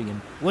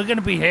pedestrian. We're going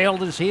to be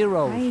hailed as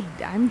heroes.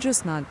 I'm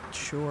just not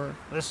sure.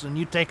 Listen,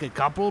 you take a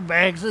couple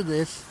bags of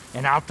this,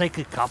 and I'll take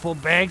a couple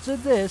bags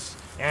of this,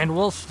 and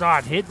we'll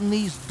start hitting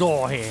these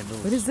door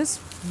handles. But is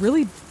this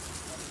really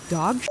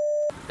dog shit?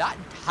 Not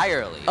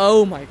entirely.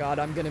 Oh my god,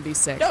 I'm gonna be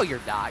sick. No,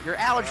 you're not. Your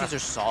allergies are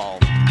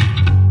solved.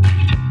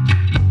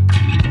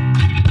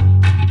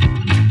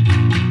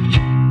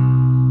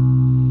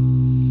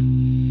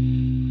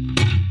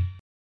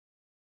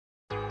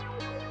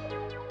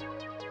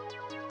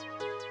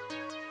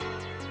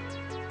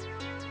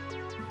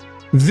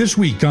 This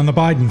week on the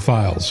Biden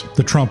Files,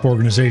 the Trump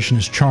Organization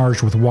is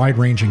charged with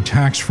wide-ranging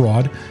tax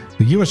fraud,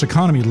 the U.S.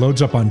 economy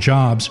loads up on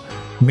jobs,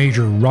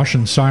 major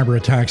Russian cyber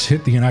attacks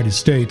hit the United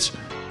States,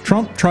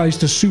 Trump tries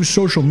to sue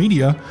social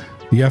media,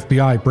 the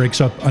FBI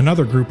breaks up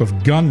another group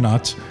of gun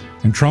nuts,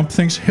 and Trump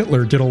thinks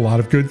Hitler did a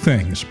lot of good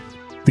things.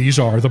 These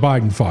are the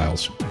Biden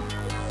Files.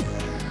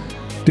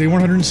 Day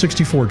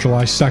 164,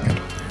 July 2nd.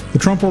 The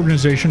Trump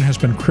Organization has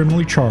been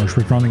criminally charged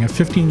with running a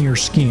 15-year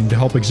scheme to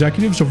help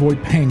executives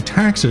avoid paying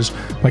taxes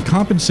by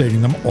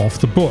compensating them off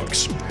the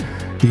books.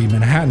 The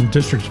Manhattan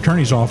District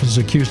Attorney's Office has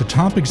accused a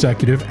top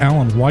executive,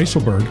 Alan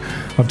Weisselberg,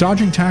 of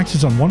dodging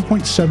taxes on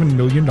 $1.7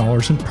 million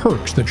in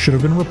perks that should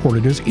have been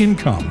reported as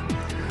income.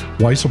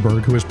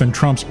 Weisselberg, who has been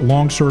Trump's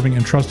long-serving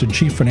and trusted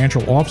chief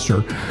financial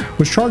officer,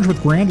 was charged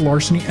with grand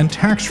larceny and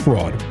tax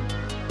fraud.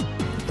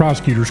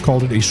 Prosecutors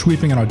called it a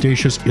sweeping and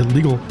audacious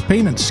illegal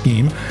payment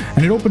scheme,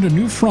 and it opened a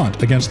new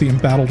front against the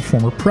embattled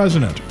former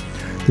president.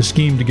 The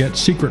scheme to get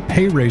secret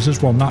pay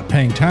raises while not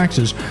paying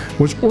taxes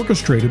was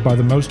orchestrated by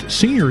the most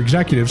senior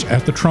executives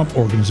at the Trump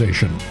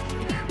Organization.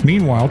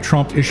 Meanwhile,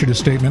 Trump issued a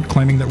statement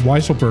claiming that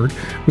Weisselberg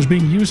was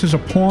being used as a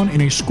pawn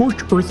in a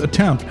scorched earth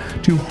attempt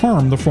to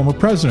harm the former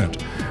president.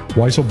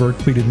 Weisselberg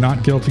pleaded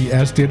not guilty,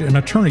 as did an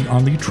attorney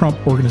on the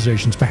Trump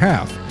Organization's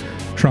behalf.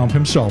 Trump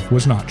himself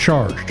was not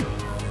charged.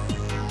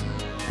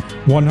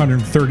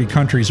 130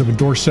 countries have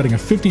endorsed setting a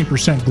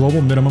 15%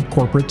 global minimum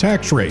corporate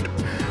tax rate.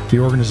 The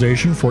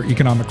Organization for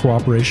Economic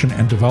Cooperation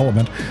and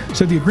Development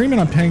said the agreement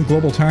on paying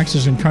global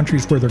taxes in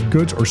countries where their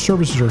goods or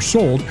services are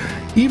sold,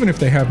 even if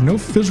they have no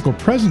physical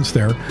presence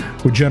there,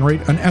 would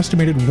generate an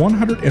estimated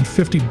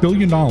 $150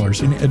 billion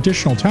in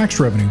additional tax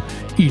revenue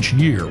each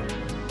year.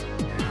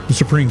 The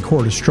Supreme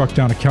Court has struck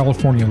down a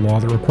California law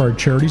that required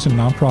charities and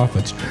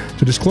nonprofits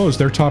to disclose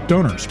their top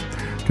donors.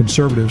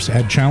 Conservatives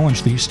had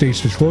challenged the state's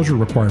disclosure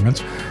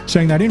requirements,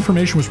 saying that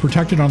information was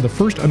protected under the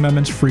First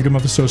Amendment's freedom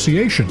of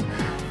association,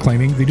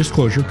 claiming the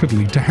disclosure could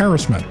lead to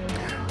harassment.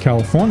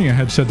 California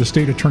had said the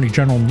state attorney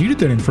general needed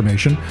that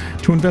information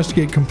to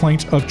investigate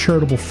complaints of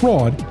charitable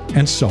fraud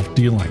and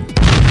self-dealing.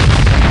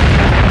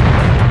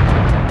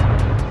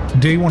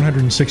 Day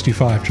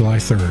 165, July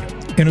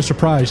 3rd. In a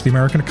surprise, the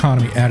American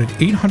economy added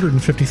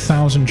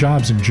 850,000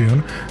 jobs in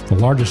June, the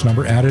largest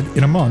number added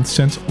in a month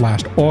since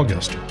last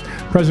August.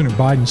 President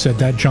Biden said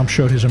that jump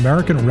showed his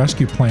American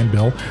Rescue Plan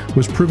bill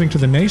was proving to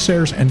the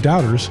naysayers and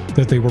doubters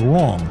that they were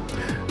wrong.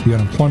 The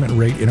unemployment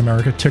rate in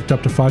America ticked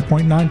up to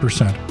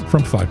 5.9%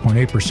 from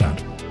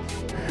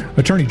 5.8%.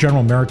 Attorney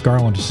General Merrick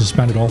Garland has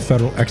suspended all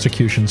federal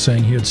executions,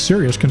 saying he had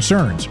serious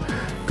concerns.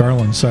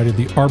 Garland cited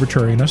the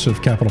arbitrariness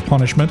of capital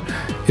punishment,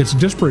 its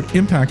disparate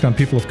impact on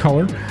people of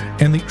color,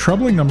 and the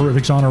troubling number of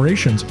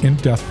exonerations in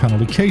death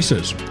penalty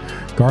cases.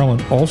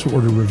 Garland also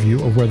ordered a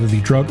review of whether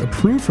the drug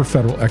approved for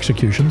federal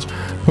executions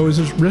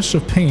poses risks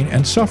of pain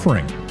and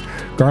suffering.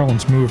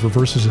 Garland's move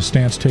reverses a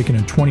stance taken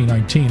in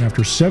 2019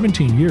 after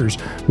 17 years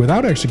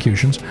without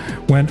executions,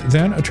 when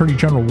then Attorney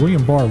General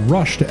William Barr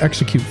rushed to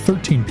execute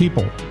 13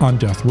 people on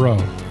death row.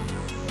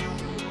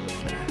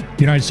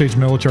 The United States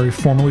military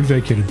formally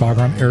vacated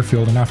Bagram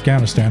Airfield in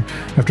Afghanistan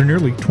after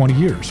nearly 20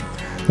 years.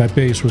 That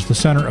base was the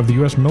center of the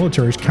U.S.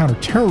 military's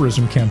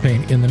counterterrorism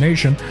campaign in the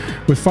nation,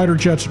 with fighter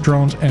jets,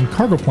 drones, and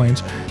cargo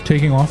planes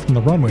taking off from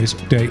the runways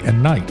day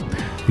and night.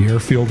 The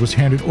airfield was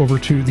handed over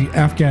to the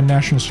Afghan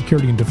National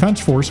Security and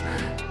Defense Force,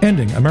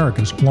 ending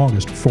America's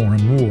longest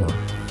foreign war.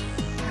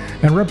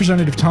 And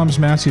Representative Thomas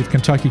Massie of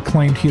Kentucky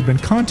claimed he had been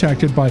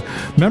contacted by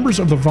members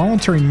of the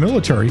voluntary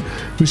military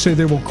who say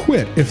they will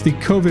quit if the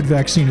COVID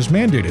vaccine is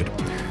mandated.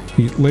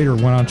 He later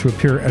went on to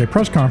appear at a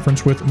press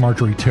conference with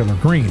Marjorie Taylor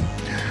Greene.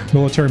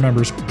 Military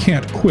members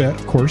can't quit,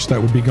 of course,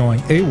 that would be going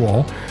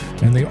AWOL,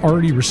 and they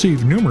already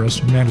received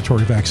numerous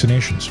mandatory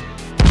vaccinations.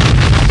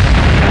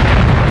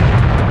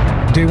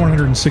 Day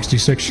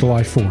 166,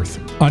 July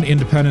 4th. On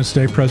Independence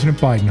Day, President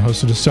Biden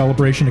hosted a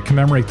celebration to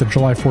commemorate the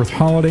July 4th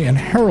holiday and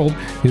herald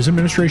his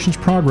administration's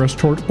progress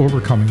toward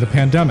overcoming the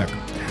pandemic.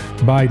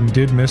 Biden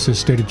did miss his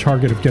stated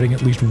target of getting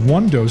at least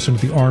one dose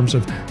into the arms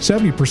of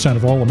 70%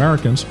 of all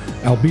Americans,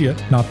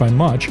 albeit not by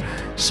much.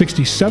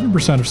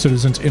 67% of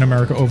citizens in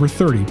America over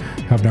 30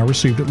 have now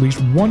received at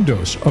least one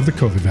dose of the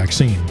COVID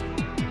vaccine.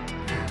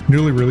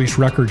 Newly released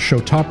records show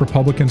top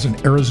Republicans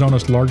in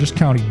Arizona's largest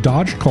county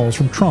dodged calls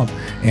from Trump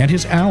and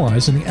his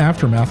allies in the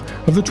aftermath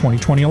of the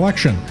 2020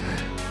 election.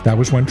 That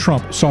was when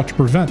Trump sought to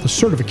prevent the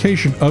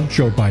certification of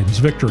Joe Biden's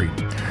victory.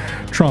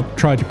 Trump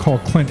tried to call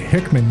Clint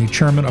Hickman, the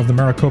chairman of the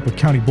Maricopa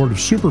County Board of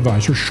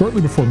Supervisors,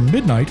 shortly before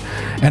midnight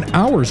and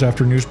hours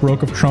after news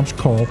broke of Trump's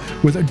call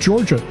with a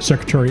Georgia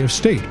Secretary of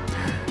State.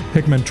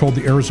 Hickman told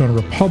the Arizona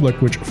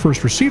Republic, which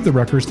first received the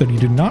records, that he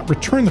did not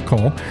return the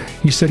call.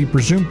 He said he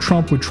presumed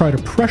Trump would try to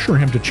pressure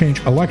him to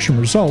change election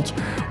results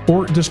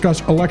or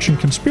discuss election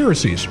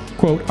conspiracies.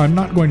 Quote, "I'm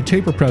not going to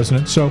tape a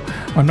president, so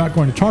I'm not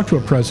going to talk to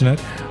a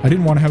president. I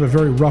didn't want to have a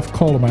very rough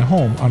call to my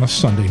home on a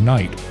Sunday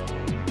night."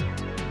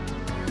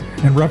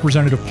 And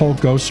Representative Paul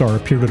Gosar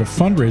appeared at a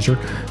fundraiser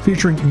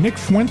featuring Nick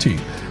Fuente,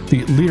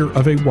 the leader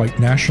of a white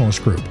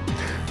nationalist group.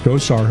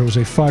 Gosar, who is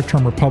a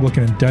 5-term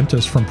Republican and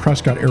dentist from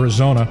Prescott,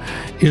 Arizona,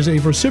 is a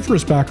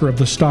vociferous backer of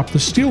the Stop the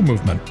Steal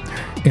movement.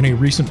 In a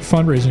recent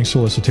fundraising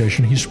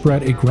solicitation, he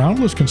spread a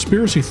groundless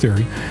conspiracy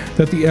theory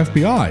that the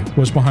FBI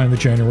was behind the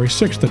January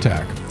 6th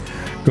attack.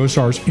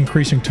 Gosar's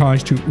increasing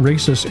ties to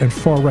racist and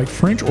far-right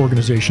fringe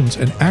organizations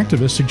and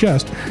activists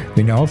suggest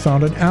they now have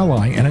found an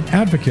ally and an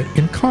advocate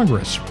in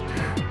Congress.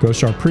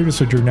 Gosar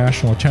previously drew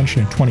national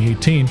attention in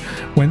 2018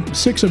 when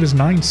 6 of his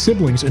 9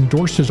 siblings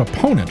endorsed his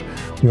opponent,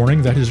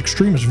 warning that his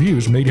extremist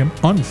views made him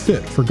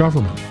unfit for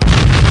government.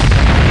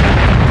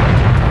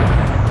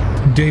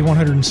 Day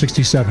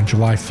 167,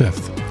 July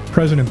 5th.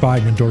 President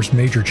Biden endorsed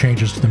major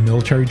changes to the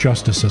military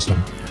justice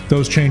system.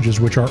 Those changes,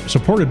 which are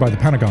supported by the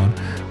Pentagon,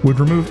 would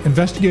remove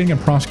investigating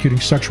and prosecuting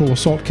sexual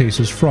assault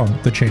cases from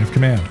the chain of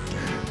command.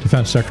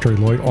 Defense Secretary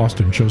Lloyd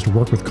Austin chose to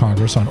work with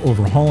Congress on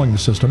overhauling the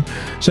system,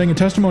 saying in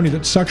testimony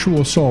that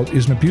sexual assault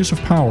is an abuse of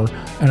power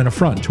and an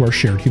affront to our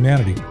shared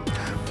humanity.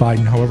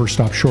 Biden, however,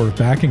 stopped short of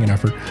backing an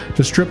effort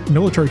to strip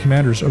military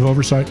commanders of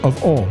oversight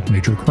of all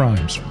major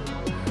crimes.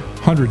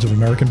 Hundreds of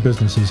American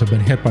businesses have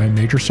been hit by a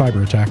major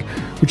cyber attack,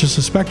 which is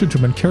suspected to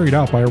have been carried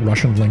out by a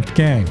Russian-linked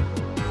gang.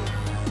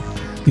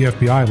 The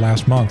FBI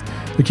last month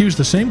accused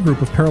the same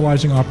group of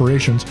paralyzing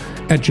operations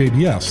at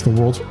JBS, the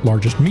world's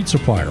largest meat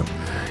supplier.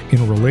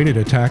 In a related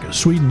attack,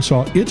 Sweden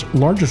saw its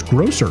largest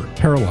grocer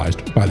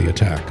paralyzed by the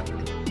attack.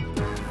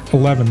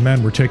 11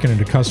 men were taken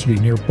into custody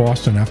near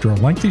Boston after a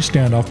lengthy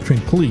standoff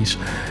between police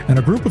and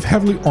a group of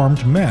heavily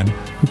armed men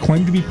who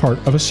claimed to be part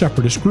of a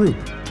separatist group.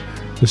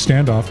 The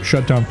standoff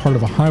shut down part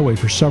of a highway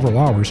for several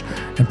hours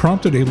and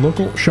prompted a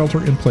local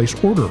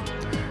shelter-in-place order.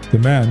 The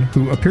men,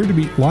 who appeared to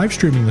be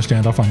live-streaming the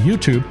standoff on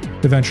YouTube,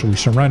 eventually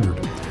surrendered.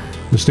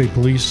 The state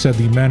police said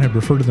the men had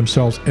referred to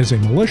themselves as a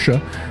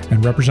militia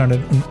and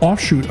represented an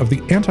offshoot of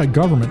the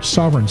anti-government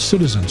Sovereign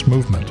Citizens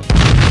movement.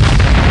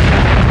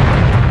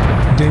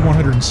 Day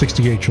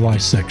 168, July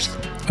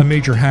 6th. A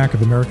major hack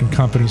of American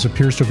companies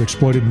appears to have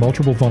exploited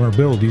multiple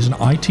vulnerabilities in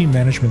IT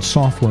management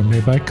software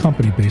made by a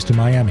company based in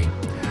Miami.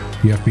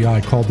 The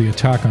FBI called the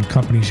attack on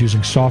companies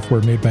using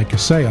software made by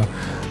Kaseya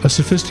a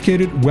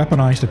sophisticated,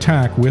 weaponized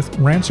attack with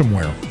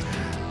ransomware.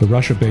 The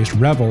Russia-based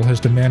Revil has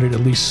demanded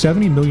at least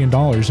 $70 million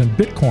in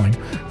Bitcoin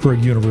for a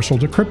universal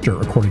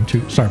decryptor, according to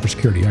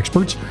cybersecurity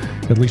experts.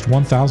 At least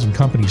 1,000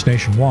 companies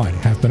nationwide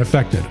have been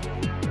affected.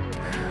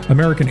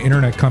 American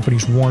internet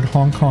companies warned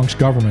Hong Kong's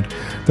government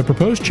that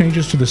proposed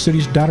changes to the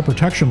city's data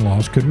protection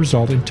laws could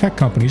result in tech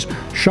companies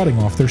shutting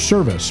off their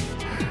service.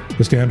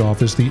 The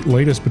standoff is the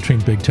latest between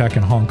big tech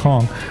and Hong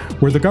Kong,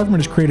 where the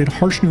government has created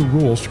harsh new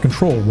rules to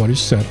control what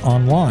is said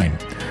online.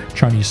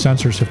 Chinese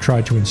censors have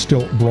tried to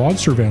instill broad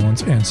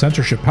surveillance and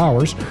censorship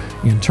powers.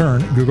 In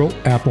turn, Google,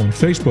 Apple, and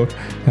Facebook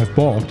have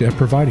balked at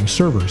providing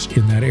servers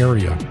in that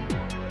area.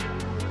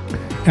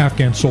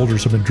 Afghan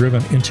soldiers have been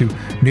driven into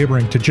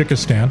neighboring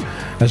Tajikistan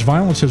as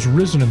violence has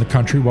risen in the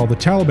country while the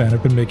Taliban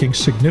have been making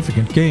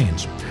significant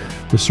gains.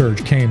 The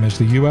surge came as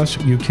the U.S.,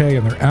 UK,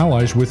 and their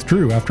allies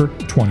withdrew after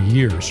 20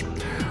 years.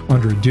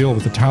 Under a deal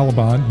with the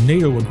Taliban,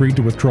 NATO agreed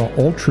to withdraw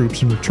all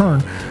troops in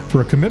return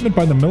for a commitment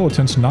by the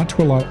militants not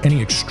to allow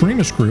any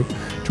extremist group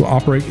to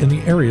operate in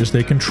the areas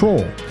they control.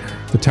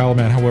 The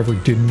Taliban, however,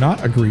 did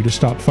not agree to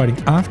stop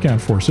fighting Afghan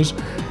forces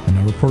and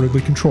now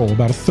reportedly control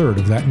about a third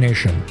of that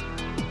nation.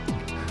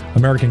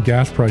 American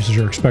gas prices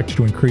are expected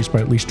to increase by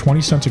at least 20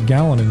 cents a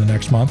gallon in the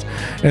next month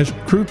as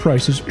crude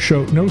prices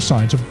show no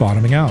signs of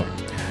bottoming out.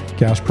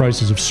 Gas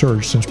prices have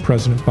surged since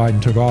President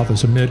Biden took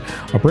office amid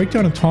a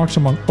breakdown in talks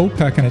among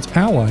OPEC and its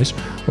allies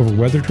over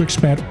whether to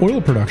expand oil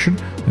production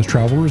as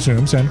travel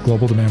resumes and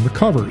global demand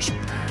recovers.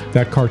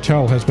 That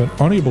cartel has been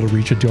unable to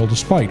reach a deal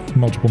despite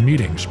multiple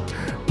meetings.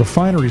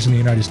 Refineries in the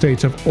United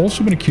States have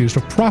also been accused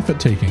of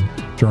profit-taking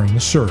during the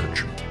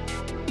surge.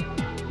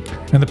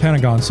 And the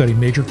Pentagon said a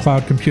major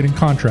cloud computing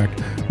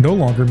contract no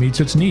longer meets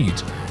its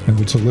needs and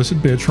would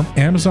solicit bids from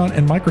Amazon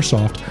and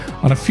Microsoft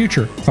on a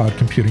future cloud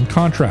computing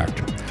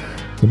contract.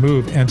 The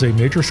move ends a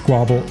major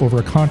squabble over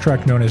a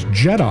contract known as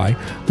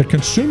JEDI that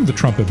consumed the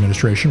Trump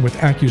administration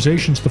with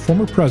accusations the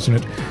former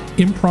president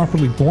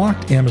improperly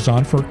blocked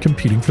Amazon for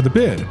competing for the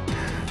bid.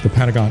 The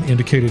Pentagon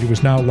indicated it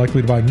was now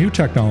likely to buy new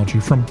technology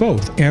from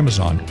both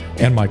Amazon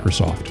and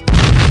Microsoft.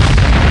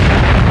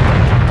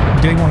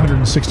 Day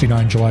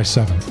 169, July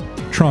 7th.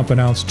 Trump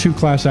announced 2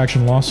 class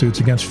action lawsuits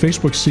against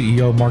Facebook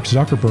CEO Mark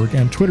Zuckerberg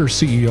and Twitter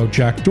CEO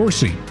Jack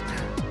Dorsey.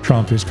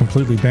 Trump is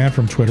completely banned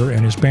from Twitter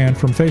and is banned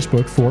from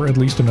Facebook for at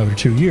least another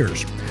 2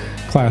 years.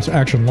 Class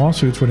action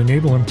lawsuits would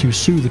enable him to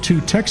sue the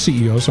 2 tech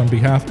CEOs on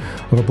behalf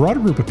of a broader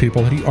group of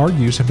people that he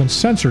argues have been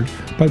censored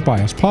by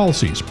biased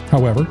policies.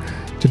 However,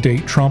 to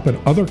date, Trump and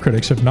other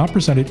critics have not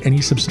presented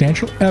any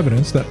substantial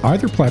evidence that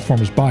either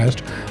platform is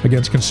biased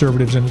against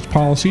conservatives in its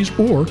policies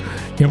or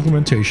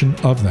implementation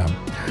of them.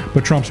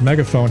 But Trump's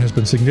megaphone has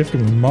been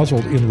significantly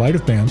muzzled in light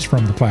of bans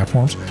from the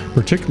platforms,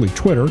 particularly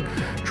Twitter.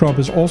 Trump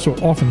has also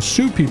often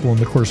sued people in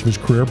the course of his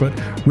career, but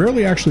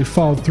rarely actually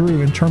followed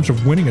through in terms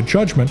of winning a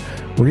judgment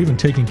or even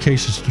taking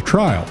cases to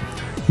trial.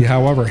 He,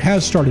 however,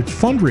 has started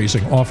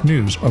fundraising off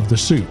news of the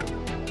suit.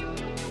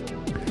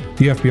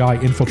 The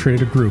FBI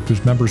infiltrated a group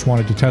whose members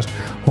wanted to test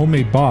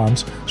homemade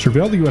bombs,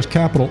 surveil the U.S.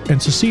 Capitol, and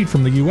secede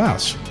from the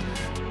U.S.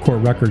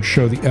 Court records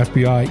show the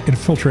FBI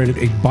infiltrated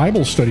a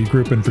Bible study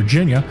group in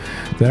Virginia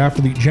that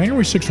after the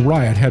January 6th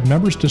riot had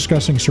members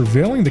discussing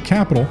surveilling the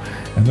Capitol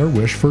and their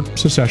wish for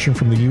secession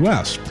from the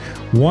U.S.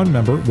 One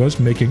member was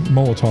making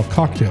Molotov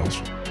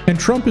cocktails. And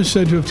Trump is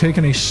said to have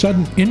taken a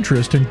sudden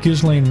interest in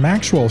Ghislaine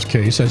Maxwell's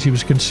case as he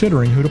was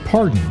considering who to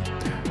pardon.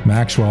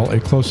 Maxwell, a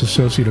close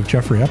associate of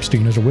Jeffrey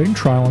Epstein, is awaiting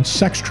trial on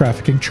sex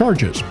trafficking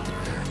charges.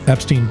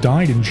 Epstein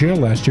died in jail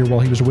last year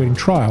while he was awaiting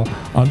trial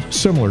on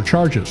similar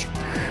charges.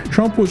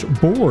 Trump was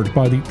bored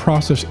by the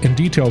process and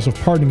details of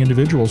pardoning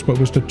individuals, but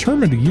was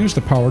determined to use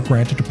the power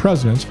granted to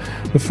presidents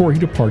before he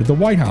departed the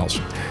White House.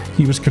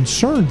 He was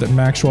concerned that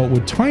Maxwell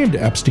would tie him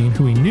to Epstein,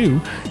 who he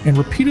knew, and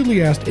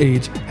repeatedly asked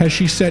aides, "Has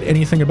she said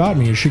anything about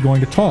me? Is she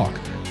going to talk?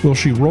 Will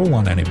she roll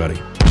on anybody?"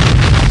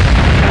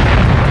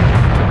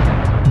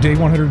 Day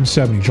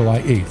 170,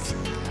 July 8th.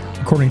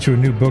 According to a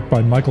new book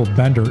by Michael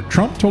Bender,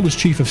 Trump told his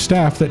chief of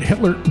staff that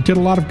Hitler did a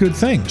lot of good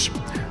things.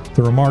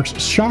 The remarks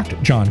shocked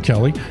John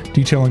Kelly,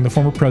 detailing the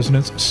former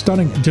president's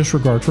stunning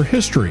disregard for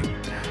history.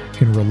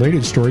 In a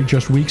related story,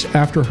 just weeks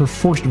after her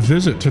forced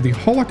visit to the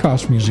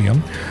Holocaust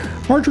Museum,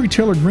 Marjorie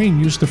Taylor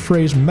Greene used the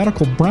phrase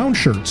medical brown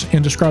shirts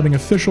in describing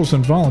officials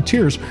and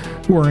volunteers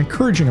who are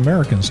encouraging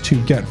Americans to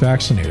get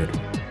vaccinated.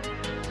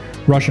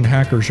 Russian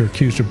hackers are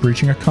accused of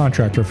breaching a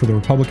contractor for the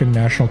Republican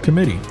National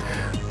Committee.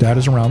 That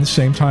is around the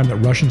same time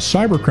that Russian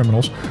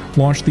cybercriminals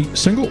launched the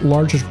single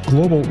largest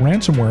global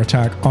ransomware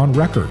attack on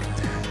record.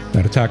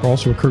 That attack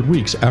also occurred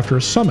weeks after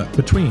a summit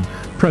between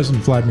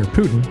President Vladimir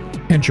Putin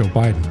and Joe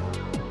Biden.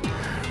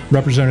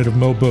 Representative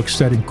Mo Brooks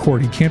said in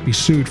court he can't be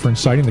sued for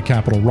inciting the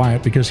Capitol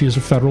riot because he is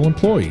a federal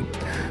employee.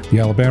 The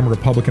Alabama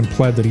Republican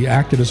pled that he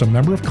acted as a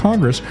member of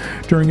Congress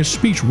during a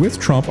speech with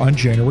Trump on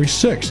January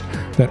 6th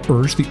that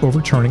urged the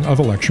overturning of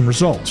election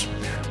results.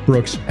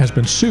 Brooks has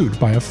been sued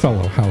by a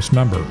fellow House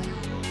member.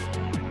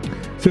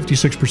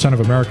 56%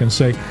 of Americans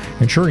say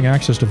ensuring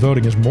access to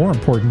voting is more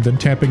important than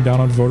tamping down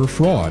on voter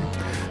fraud.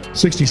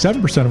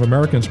 67% of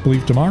Americans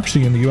believe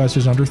democracy in the U.S.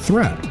 is under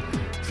threat.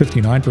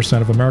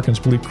 59% of Americans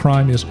believe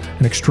crime is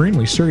an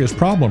extremely serious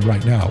problem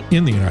right now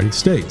in the United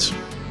States.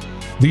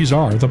 These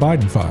are the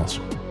Biden Files.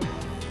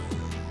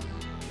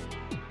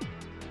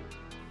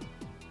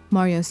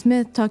 Mario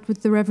Smith talked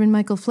with the Reverend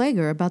Michael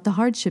Pfleger about the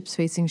hardships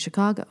facing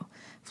Chicago.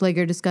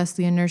 Pfleger discussed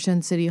the inertia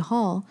in City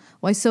Hall,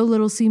 why so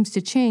little seems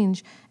to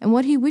change, and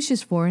what he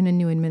wishes for in a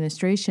new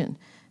administration.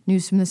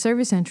 News from the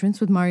Service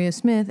Entrance with Mario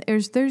Smith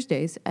airs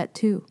Thursdays at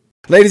 2.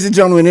 Ladies and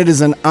gentlemen, it is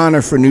an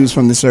honor for News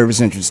from the Service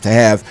Entrance to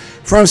have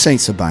from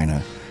St.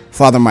 Sabina,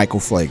 Father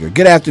Michael Pfleger.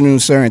 Good afternoon,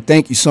 sir, and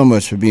thank you so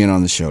much for being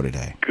on the show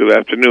today. Good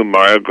afternoon,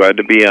 Mario. Glad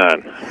to be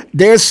on.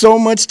 There's so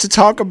much to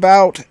talk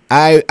about.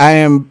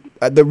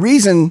 The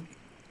reason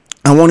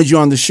I wanted you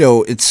on the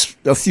show, it's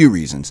a few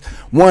reasons.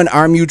 One,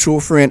 our mutual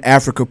friend,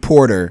 Africa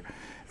Porter,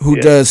 who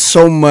does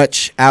so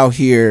much out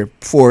here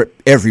for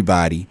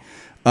everybody,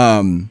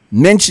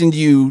 mentioned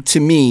you to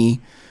me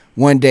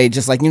one day,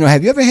 just like,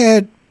 have you ever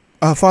had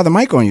Father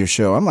Mike on your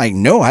show? I'm like,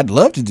 no, I'd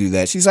love to do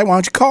that. She's like, why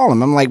don't you call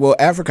him? I'm like, well,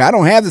 Africa, I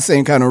don't have the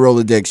same kind of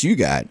Rolodex you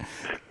got.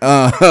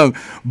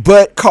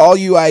 But call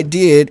you I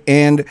did,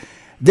 and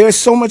there's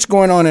so much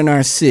going on in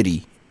our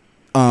city.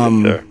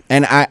 Yes,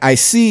 and I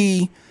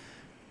see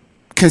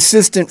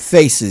consistent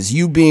faces,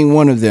 you being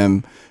one of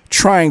them,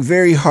 trying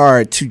very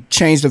hard to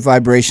change the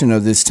vibration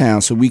of this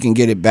town so we can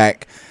get it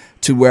back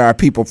to where our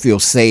people feel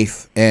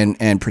safe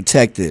and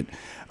protected.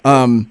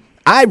 My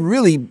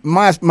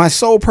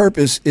sole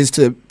purpose is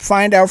to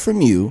find out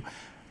from you,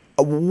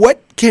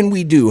 what can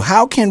we do?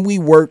 How can we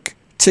work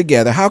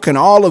together? How can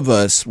all of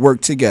us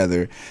work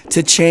together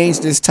to change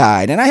this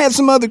tide? And I have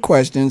some other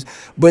questions,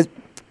 but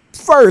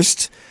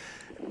first,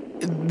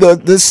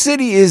 the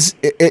city is,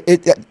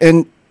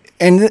 and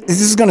this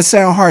is going to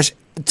sound harsh,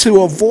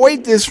 to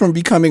avoid this from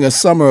becoming a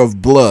summer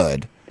of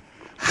blood,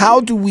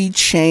 how do we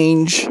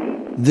change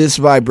this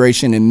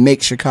vibration and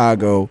make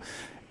Chicago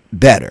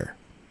better?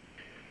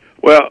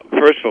 Well,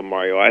 first of all,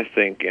 Mario, I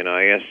think, and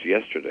I asked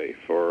yesterday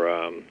for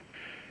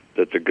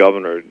that the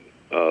governor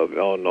of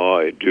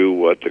Illinois do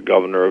what the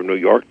governor of New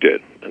York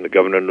did. And the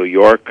governor of New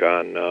York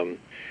on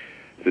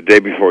the day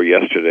before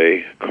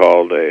yesterday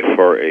called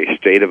for a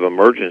state of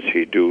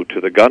emergency due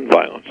to the gun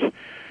violence.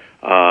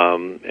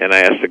 And I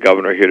asked the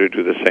governor here to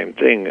do the same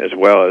thing, as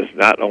well as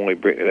not only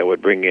that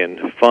would bring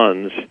in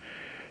funds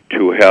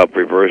to help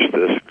reverse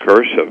this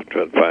curse of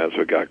gun violence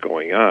we got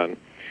going on,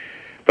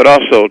 but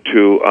also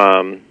to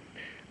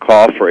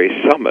call for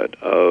a summit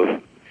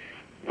of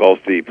both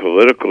the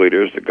political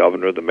leaders, the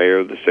governor, the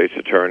mayor, the state's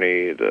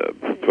attorney, the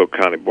Cook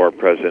County board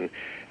president,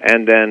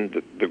 and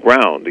then the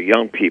ground, the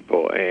young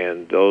people,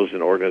 and those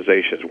in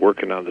organizations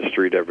working on the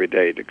street every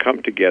day to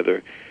come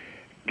together,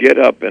 get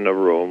up in a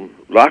room,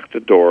 lock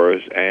the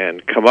doors,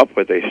 and come up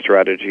with a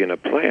strategy and a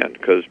plan.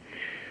 Because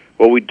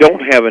what we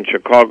don't have in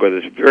Chicago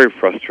that's very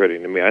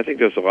frustrating to me, I think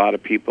there's a lot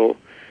of people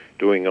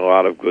doing a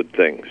lot of good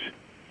things.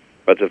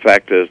 But the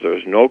fact is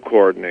there's no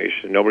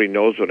coordination. Nobody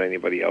knows what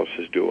anybody else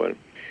is doing.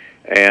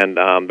 And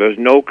there's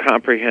no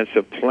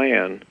comprehensive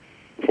plan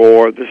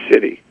for the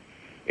city.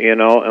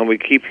 And we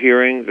keep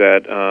hearing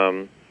that,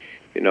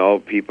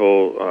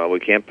 people, we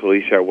can't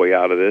police our way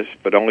out of this,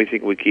 but the only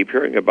thing we keep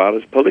hearing about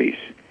is police.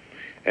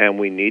 And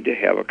we need to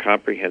have a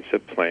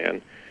comprehensive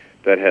plan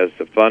that has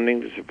the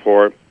funding, the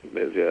support,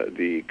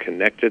 the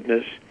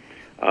connectedness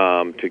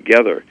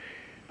together.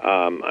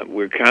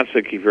 We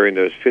constantly keep hearing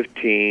there's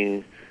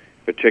 15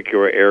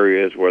 particular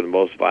areas where the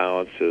most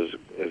violence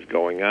is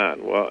going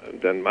on. Well,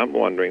 then I'm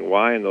wondering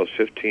why in those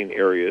 15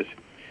 areas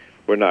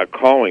we're not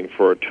calling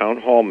for a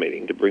town hall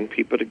meeting to bring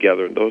people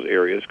together in those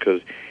areas,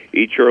 because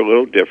each are a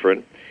little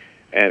different,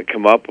 and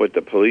come up with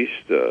the police,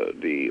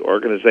 the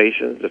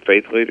organizations, the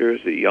faith leaders,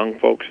 the young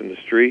folks in the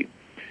street,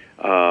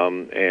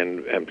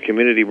 and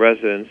community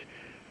residents,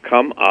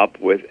 come up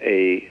with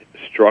a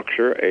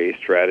structure, a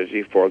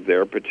strategy for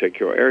their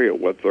particular area,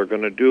 what they're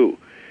going to do.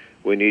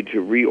 We need to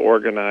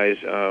reorganize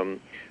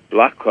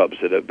block clubs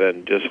that have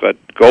been just let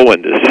go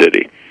in this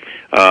city.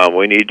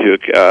 We need to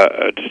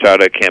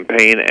start a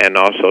campaign and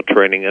also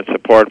training and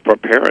support for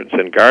parents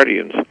and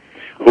guardians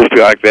who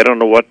feel like they don't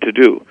know what to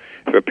do.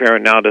 If a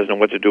parent now doesn't know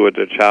what to do with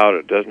their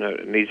child,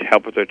 or needs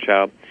help with their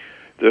child,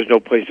 there's no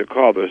place to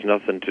call. There's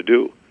nothing to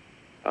do,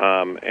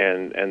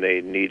 and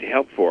they need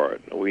help for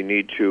it. We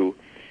need to,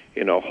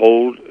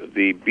 hold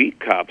the beat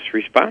cops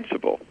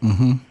responsible.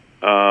 Mm-hmm.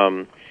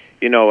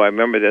 I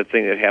remember that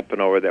thing that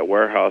happened over that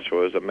warehouse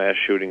where there was a mass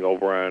shooting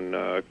over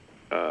on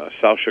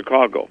South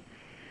Chicago.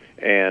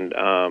 And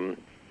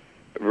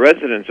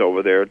residents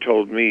over there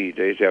told me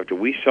days after,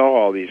 we saw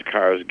all these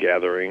cars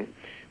gathering.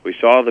 We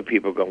saw the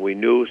people going. We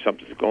knew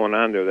something's going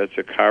on there. That's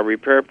a car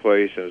repair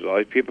place, and there's all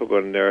these people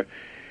going there.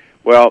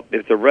 Well,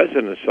 if the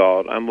residents saw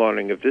it, I'm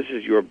wondering if this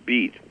is your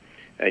beat,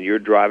 and you're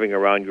driving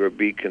around your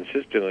beat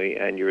consistently,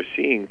 and you're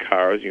seeing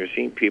cars, and you're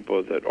seeing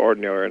people that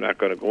ordinarily are not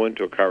going to go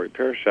into a car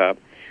repair shop,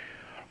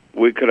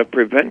 we could have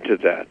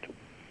prevented that.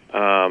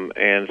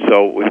 And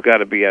so we've got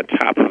to be on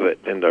top of it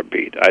in their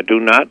beat. I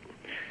do not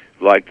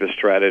like the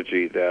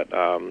strategy that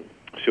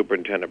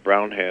Superintendent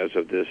Brown has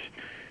of this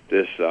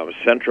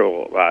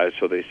centralized,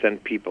 so they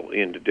send people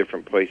into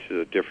different places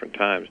at different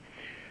times.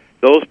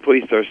 Those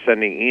police they're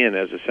sending in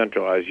as a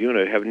centralized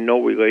unit have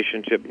no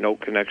relationship, no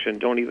connection,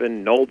 don't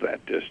even know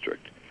that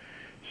district.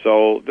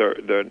 So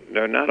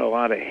they're not a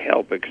lot of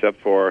help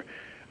except for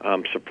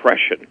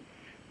suppression,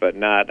 but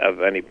not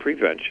of any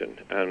prevention.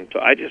 And so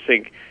I just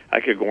think I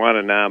could go on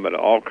and on about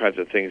all kinds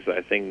of things that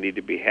I think need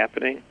to be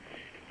happening.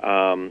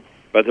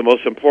 But the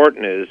most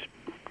important is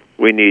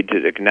We need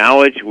to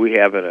acknowledge we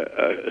have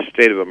a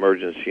state of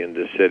emergency in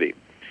this city.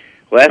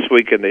 Last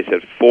weekend, they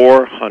said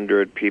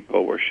 400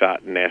 people were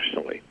shot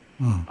nationally.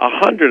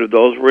 100 of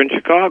those were in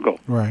Chicago.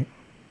 Right.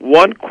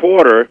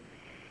 1/4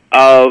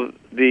 of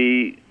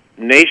the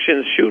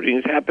nation's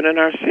shootings happen in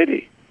our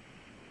city.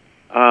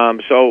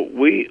 So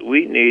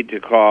we need to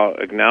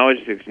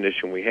acknowledge the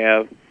condition we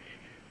have,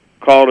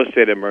 call it a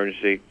state of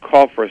emergency,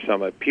 call for a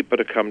summit, people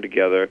to come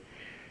together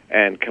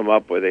and come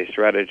up with a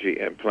strategy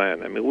and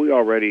plan. I mean, we're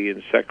already in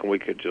the second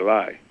week of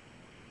July.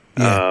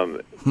 Yeah.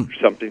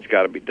 Something's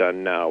got to be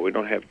done now. We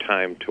don't have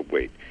time to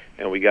wait.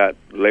 And we got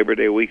Labor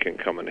Day weekend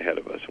coming ahead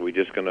of us. We're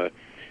just going to,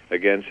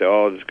 again, say,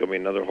 this is going to be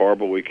another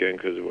horrible weekend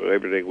because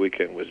Labor Day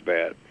weekend was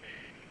bad.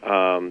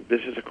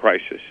 This is a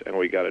crisis, and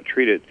we got to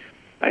treat it.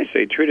 I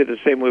say treat it the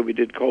same way we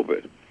did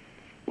COVID.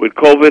 With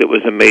COVID, it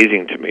was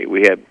amazing to me.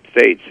 We had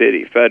state,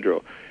 city,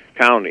 federal,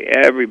 county,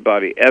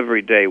 everybody,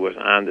 every day was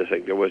on this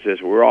thing. There was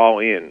this, we're all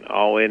in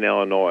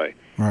Illinois.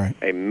 Right.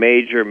 A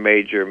major,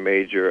 major,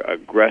 major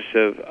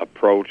aggressive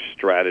approach,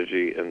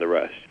 strategy, and the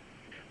rest.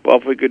 Well,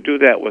 if we could do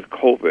that with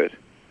COVID,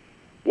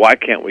 why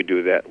can't we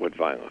do that with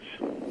violence?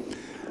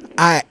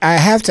 I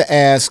have to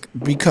ask,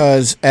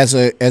 because as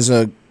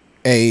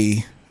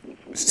a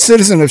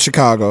citizen of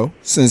Chicago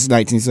since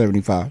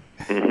 1975,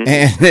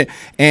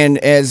 and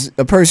as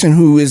a person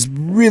who is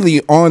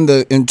really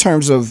in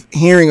terms of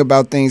hearing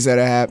about things that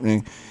are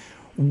happening,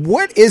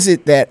 what is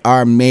it that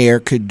our mayor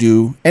could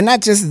do, and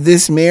not just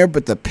this mayor,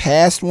 but the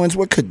past ones?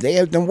 What could they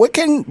have done? What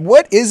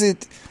is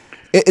it?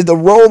 The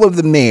role of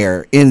the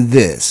mayor in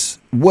this?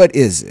 What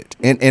is it,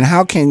 and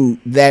how can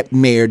that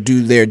mayor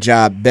do their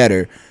job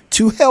better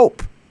to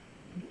help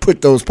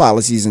put those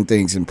policies and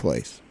things in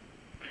place?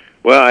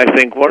 Well, I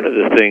think one of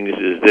the things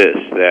is this,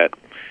 that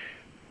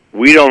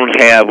we're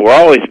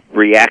always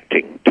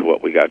reacting to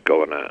what we got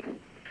going on.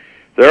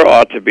 There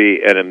ought to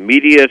be an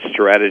immediate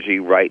strategy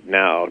right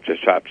now to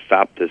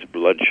stop this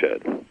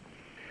bloodshed.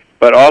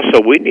 But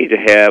also, we need to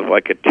have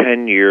like a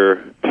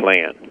 10-year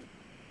plan.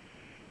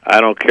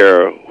 I don't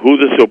care who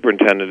the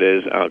superintendent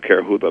is. I don't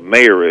care who the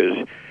mayor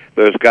is.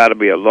 There's got to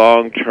be a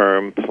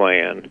long-term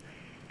plan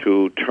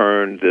to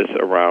turn this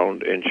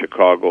around in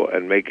Chicago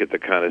and make it the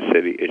kind of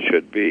city it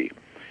should be.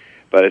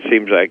 But it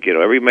seems like,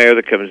 every mayor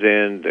that comes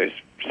in, they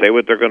say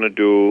what they're going to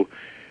do.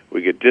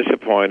 We get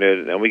disappointed,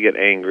 and then we get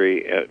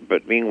angry.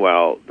 But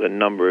meanwhile, the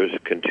numbers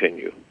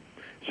continue.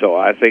 So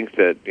I think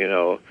that,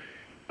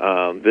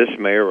 this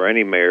mayor or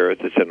any mayor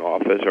that's in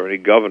office or any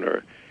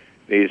governor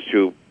needs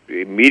to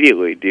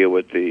immediately deal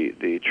with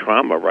the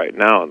trauma right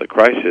now and the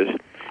crisis,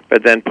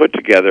 but then put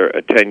together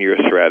a 10-year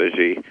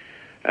strategy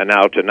and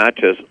now to not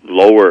just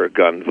lower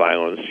gun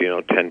violence,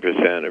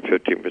 10% or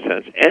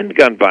 15%, end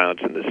gun violence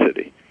in the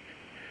city.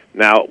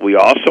 Now, we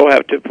also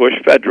have to push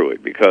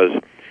federally because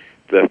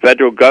the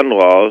federal gun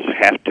laws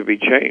have to be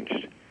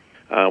changed.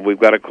 We've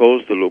got to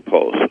close the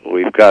loopholes.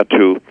 We've got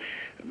to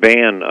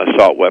ban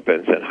assault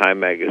weapons and high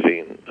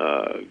magazine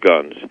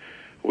guns.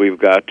 We've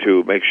got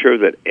to make sure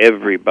that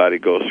everybody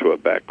goes through a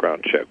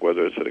background check,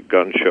 whether it's at a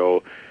gun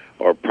show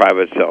or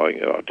private selling.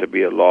 It ought to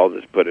be a law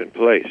that's put in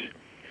place.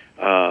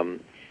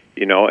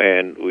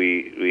 And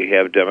we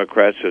have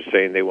Democrats who are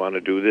saying they want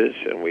to do this,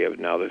 and we have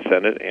now the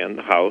Senate and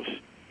the House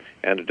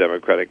and a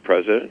Democratic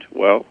president.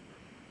 Well,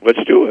 let's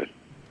do it.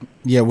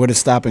 Yeah, what is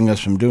stopping us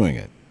from doing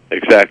it?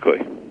 Exactly.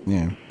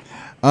 Yeah.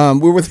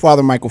 We're with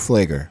Father Michael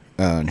Pfleger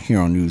here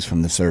on News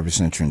from the Service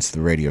Entrance,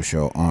 the radio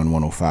show on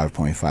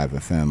 105.5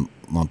 FM,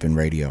 Lumpen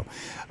Radio.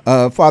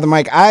 Father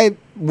Mike, I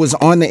was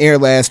on the air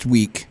last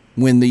week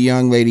when the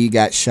young lady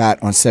got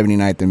shot on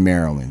 79th in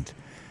Maryland.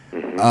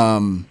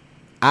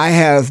 I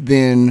have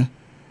been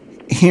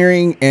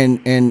hearing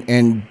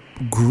and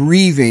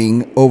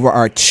grieving over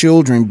our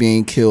children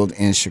being killed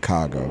in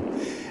Chicago.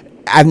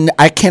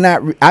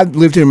 I've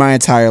lived here my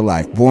entire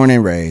life, born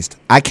and raised.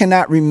 I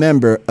cannot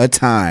remember a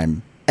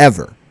time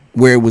ever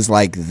where it was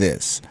like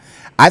this.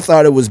 I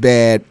thought it was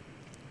bad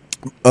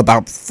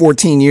about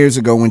 14 years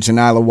ago when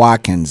Janila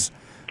Watkins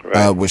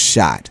was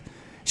shot.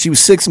 She was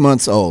 6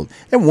 months old.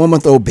 And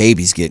 1-month-old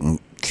babies getting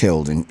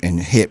killed and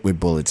hit with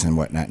bullets and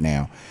whatnot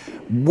now.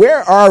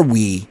 Where are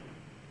we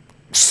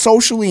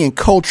socially and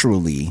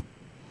culturally,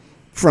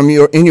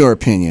 in your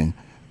opinion,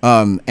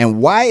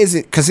 and why is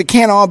it? Because it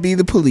can't all be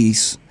the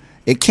police.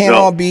 It can't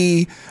all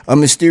be a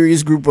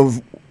mysterious group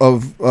of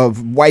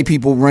white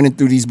people running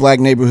through these black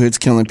neighborhoods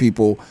killing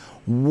people.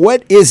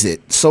 What is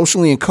it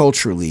socially and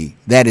culturally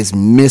that is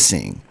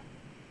missing?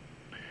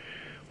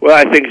 Well,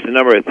 I think it's a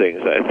number of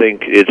things. I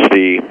think it's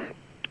the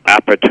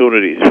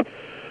opportunities,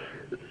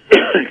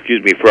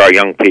 for our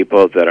young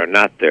people that are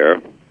not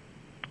there.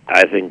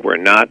 I think we're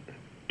not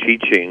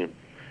teaching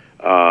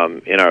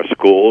in our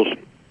schools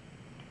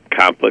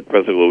conflict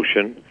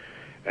resolution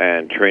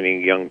and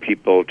training young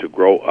people to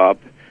grow up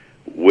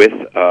with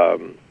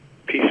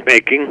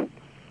peacemaking.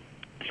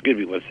 Excuse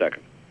me 1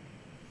 second.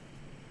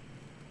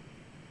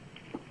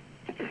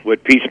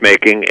 With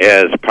peacemaking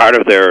as part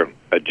of their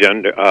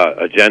agenda.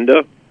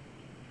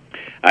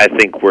 I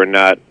think we're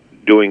not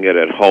doing it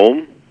at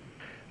home.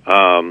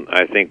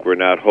 I think we're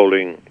not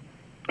holding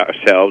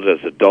ourselves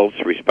as adults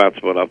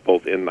responsible enough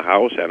both in the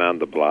house and on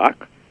the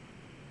block.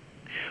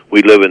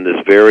 We live in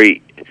this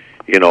very,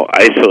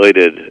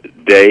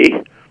 isolated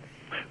day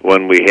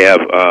when we have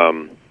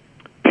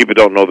people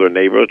don't know their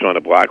neighbors on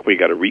a block. We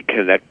got to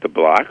reconnect the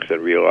blocks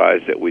and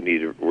realize that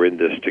we're in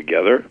this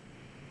together.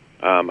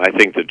 I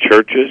think the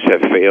churches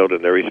have failed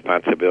in their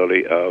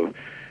responsibility of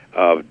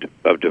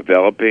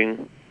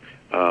developing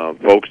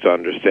folks to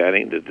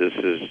understanding that this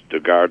is the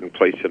garden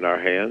placed in our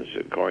hands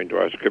according to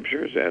our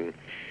scriptures, and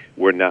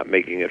we're not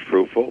making it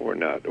fruitful. We're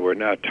not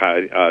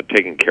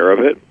taking care of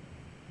it.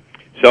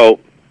 So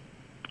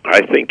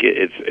I think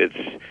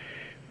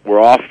we're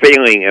all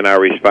failing in our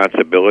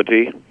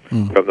responsibility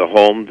from the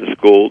home, the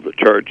school, the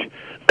church,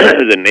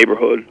 the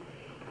neighborhood.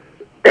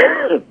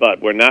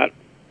 But we're not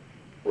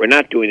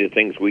doing the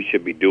things we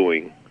should be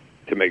doing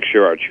to make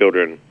sure our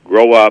children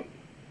grow up,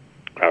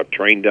 are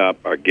trained up,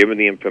 are given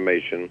the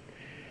information,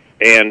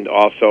 and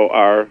also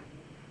are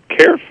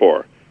cared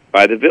for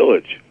by the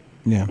village.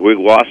 Yeah. We've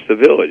lost the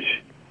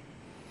village.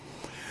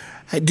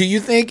 Do you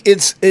think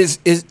it's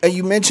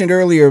you mentioned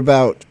earlier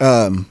about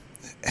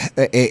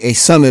a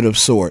summit of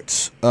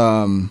sorts,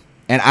 and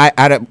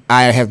I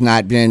have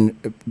not been.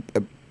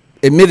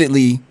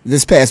 Admittedly,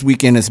 this past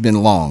weekend has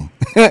been long.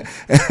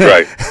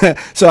 Right.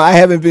 So I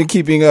haven't been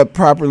keeping up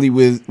properly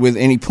with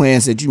any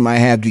plans that you might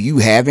have. Do you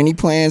have any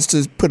plans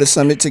to put a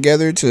summit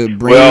together to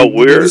bring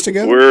this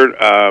together?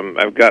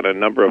 I've got a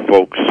number of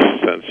folks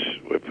since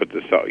we put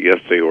this out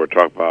yesterday who were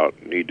talking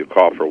about need to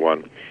call for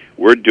one.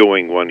 We're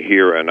doing one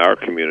here in our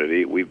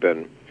community.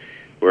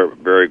 We're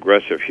very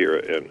aggressive here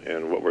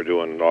in what we're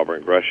doing in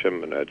Auburn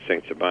Gresham and at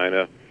St.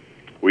 Sabina.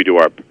 We do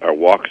our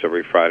walks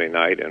every Friday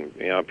night, and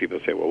people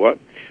say, well,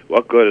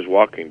 what good does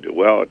walking do?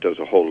 Well, it does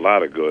a whole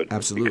lot of good.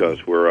 Absolutely.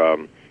 Because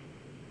we're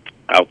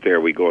out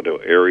there. We go to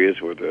areas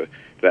where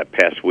that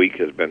past week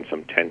has been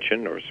some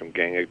tension or some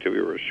gang activity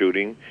or a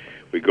shooting.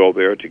 We go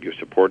there to give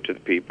support to the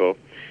people.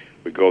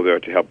 We go there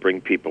to help bring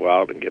people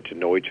out and get to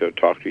know each other,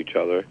 talk to each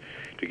other,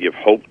 to give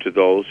hope to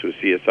those who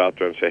see us out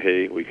there and say,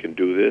 hey, we can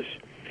do this.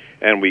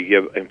 And we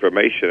give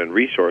information and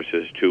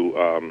resources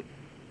to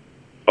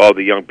all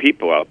the young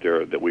people out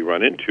there that we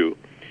run into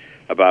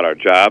about our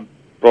job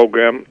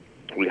program.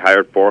 We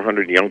hired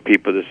 400 young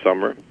people this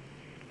summer.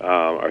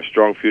 Our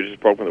Strong Futures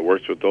program that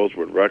works with those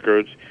with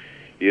records.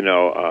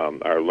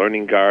 Our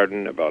Learning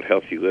Garden about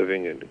healthy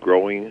living and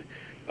growing.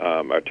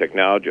 Our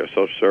technology, our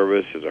social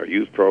services, our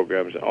youth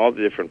programs, and all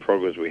the different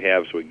programs we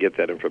have, so we get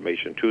that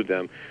information to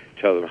them,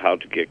 tell them how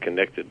to get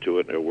connected to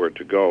it and where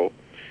to go.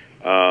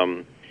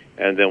 And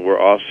then we're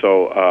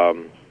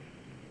also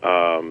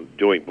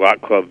doing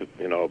block club,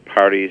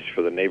 parties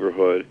for the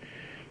neighborhood.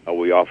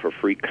 We offer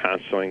free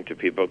counseling to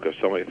people because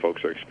so many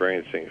folks are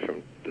experiencing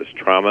from this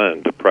trauma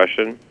and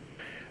depression.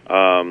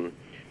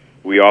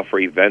 We offer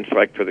events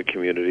like for the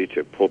community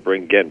to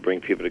bring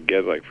people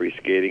together, like free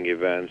skating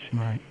events,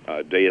 right.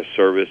 Day of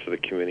service to the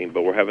community.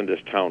 But we're having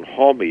this town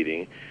hall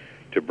meeting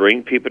to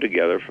bring people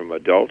together, from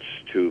adults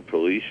to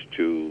police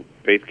to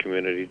faith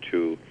community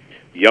to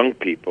young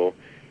people,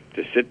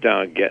 to sit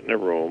down, get in a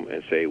room,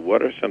 and say,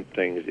 what are some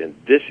things in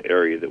this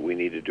area that we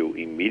need to do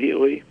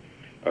immediately,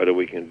 or that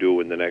we can do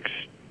in the next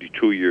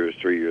 2 years,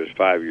 3 years,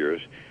 5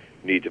 years,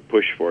 need to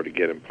push for to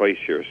get in place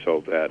here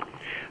so that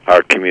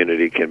our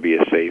community can be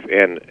a safe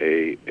and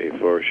a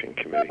flourishing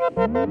community.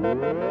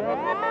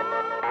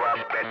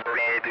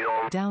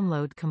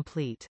 Download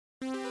complete.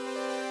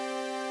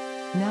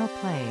 Now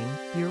playing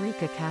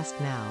Eureka Cast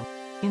Now.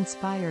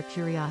 Inspire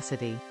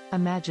curiosity.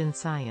 Imagine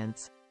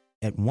science.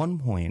 At one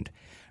point,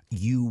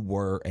 you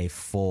were a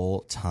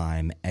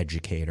full-time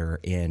educator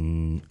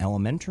in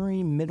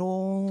elementary,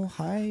 middle,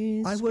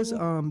 high school? I was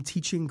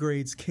teaching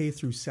grades K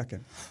through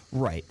second.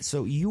 Right.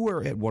 So you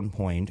were at one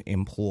point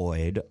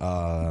employed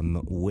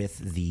with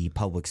the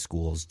public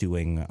schools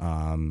doing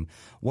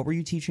what were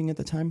you teaching at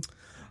the time?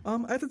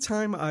 At the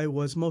time, I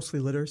was mostly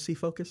literacy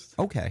focused.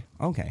 Okay.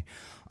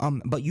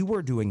 But you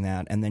were doing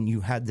that, and then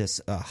you had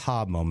this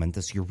aha moment,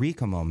 this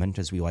eureka moment,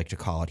 as we like to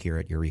call it here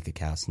at Eureka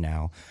Cast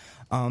Now.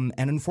 And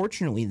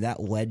unfortunately, that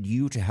led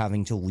you to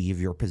having to leave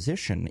your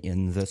position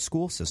in the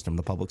school system,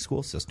 the public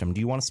school system.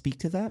 Do you want to speak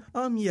to that?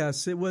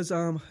 Yes, it was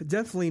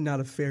definitely not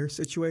a fair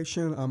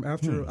situation.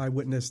 After I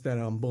witnessed that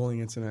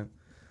bullying incident,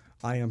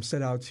 I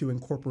set out to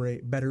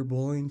incorporate better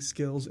bullying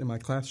skills in my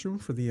classroom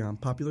for the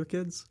popular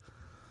kids.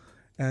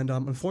 And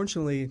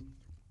unfortunately,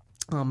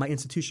 my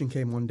institution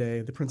came one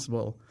day, the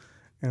principal,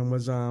 and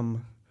was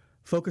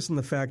focused on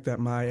the fact that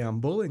my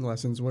bullying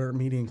lessons weren't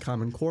meeting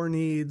Common Core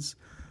needs,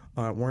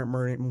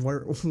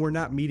 we're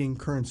not meeting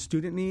current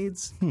student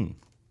needs,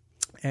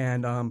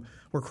 and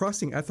we're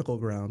crossing ethical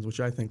grounds, which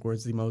I think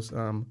was the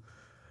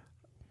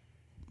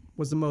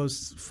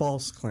most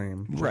false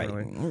claim.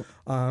 Generally.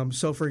 Right.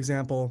 So, for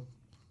example,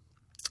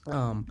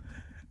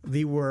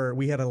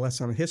 we had a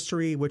lesson on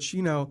history, which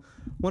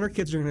when are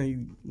kids going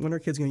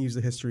to use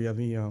the history of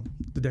the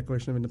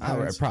Declaration of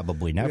Independence?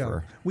 Probably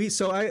never.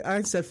 Yeah. I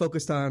instead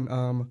focused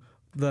on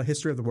the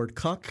history of the word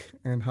cuck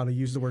and how to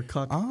use the word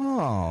cuck.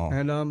 Oh.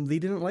 And they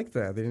didn't like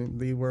that.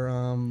 They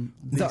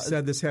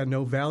said this had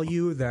no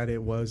value, that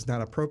it was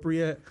not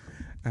appropriate.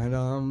 And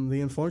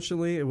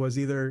unfortunately, it was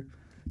either,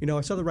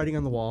 I saw the writing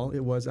on the wall.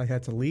 It was I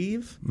had to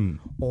leave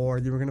or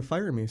they were going to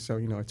fire me. So,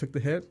 I took the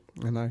hit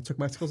and I took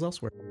my skills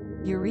elsewhere.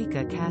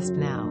 Eureka Cast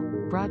Now,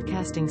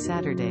 broadcasting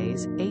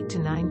Saturdays, 8 to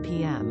 9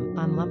 p.m.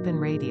 on Lumpen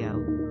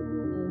Radio.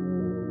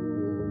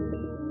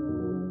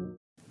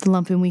 The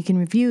Lumpen Week in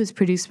Review is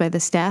produced by the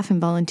staff and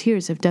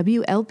volunteers of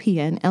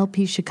WLPN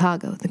LP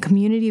Chicago, the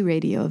community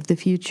radio of the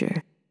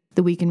future.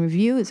 The Week in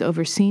Review is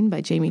overseen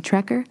by Jamie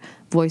Trecker,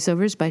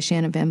 voiceovers by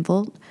Shanna Van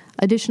Volt,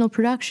 additional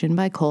production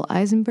by Cole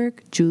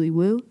Eisenberg, Julie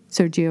Wu,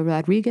 Sergio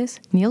Rodriguez,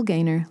 Neil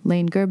Gaynor,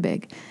 Lane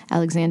Gerbig,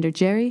 Alexander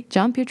Jerry,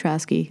 John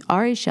Piotrowski,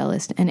 Ari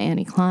Shellist, and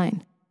Annie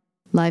Klein.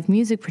 Live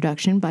music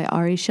production by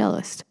Ari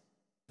Shellist.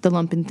 The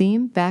Lumpen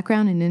theme,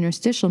 background, and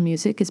interstitial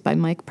music is by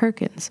Mike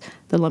Perkins.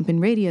 The Lumpen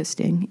radio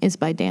sting is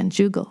by Dan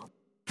Jugel.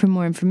 For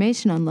more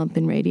information on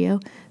Lumpen Radio,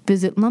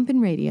 visit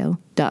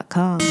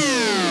lumpenradio.com.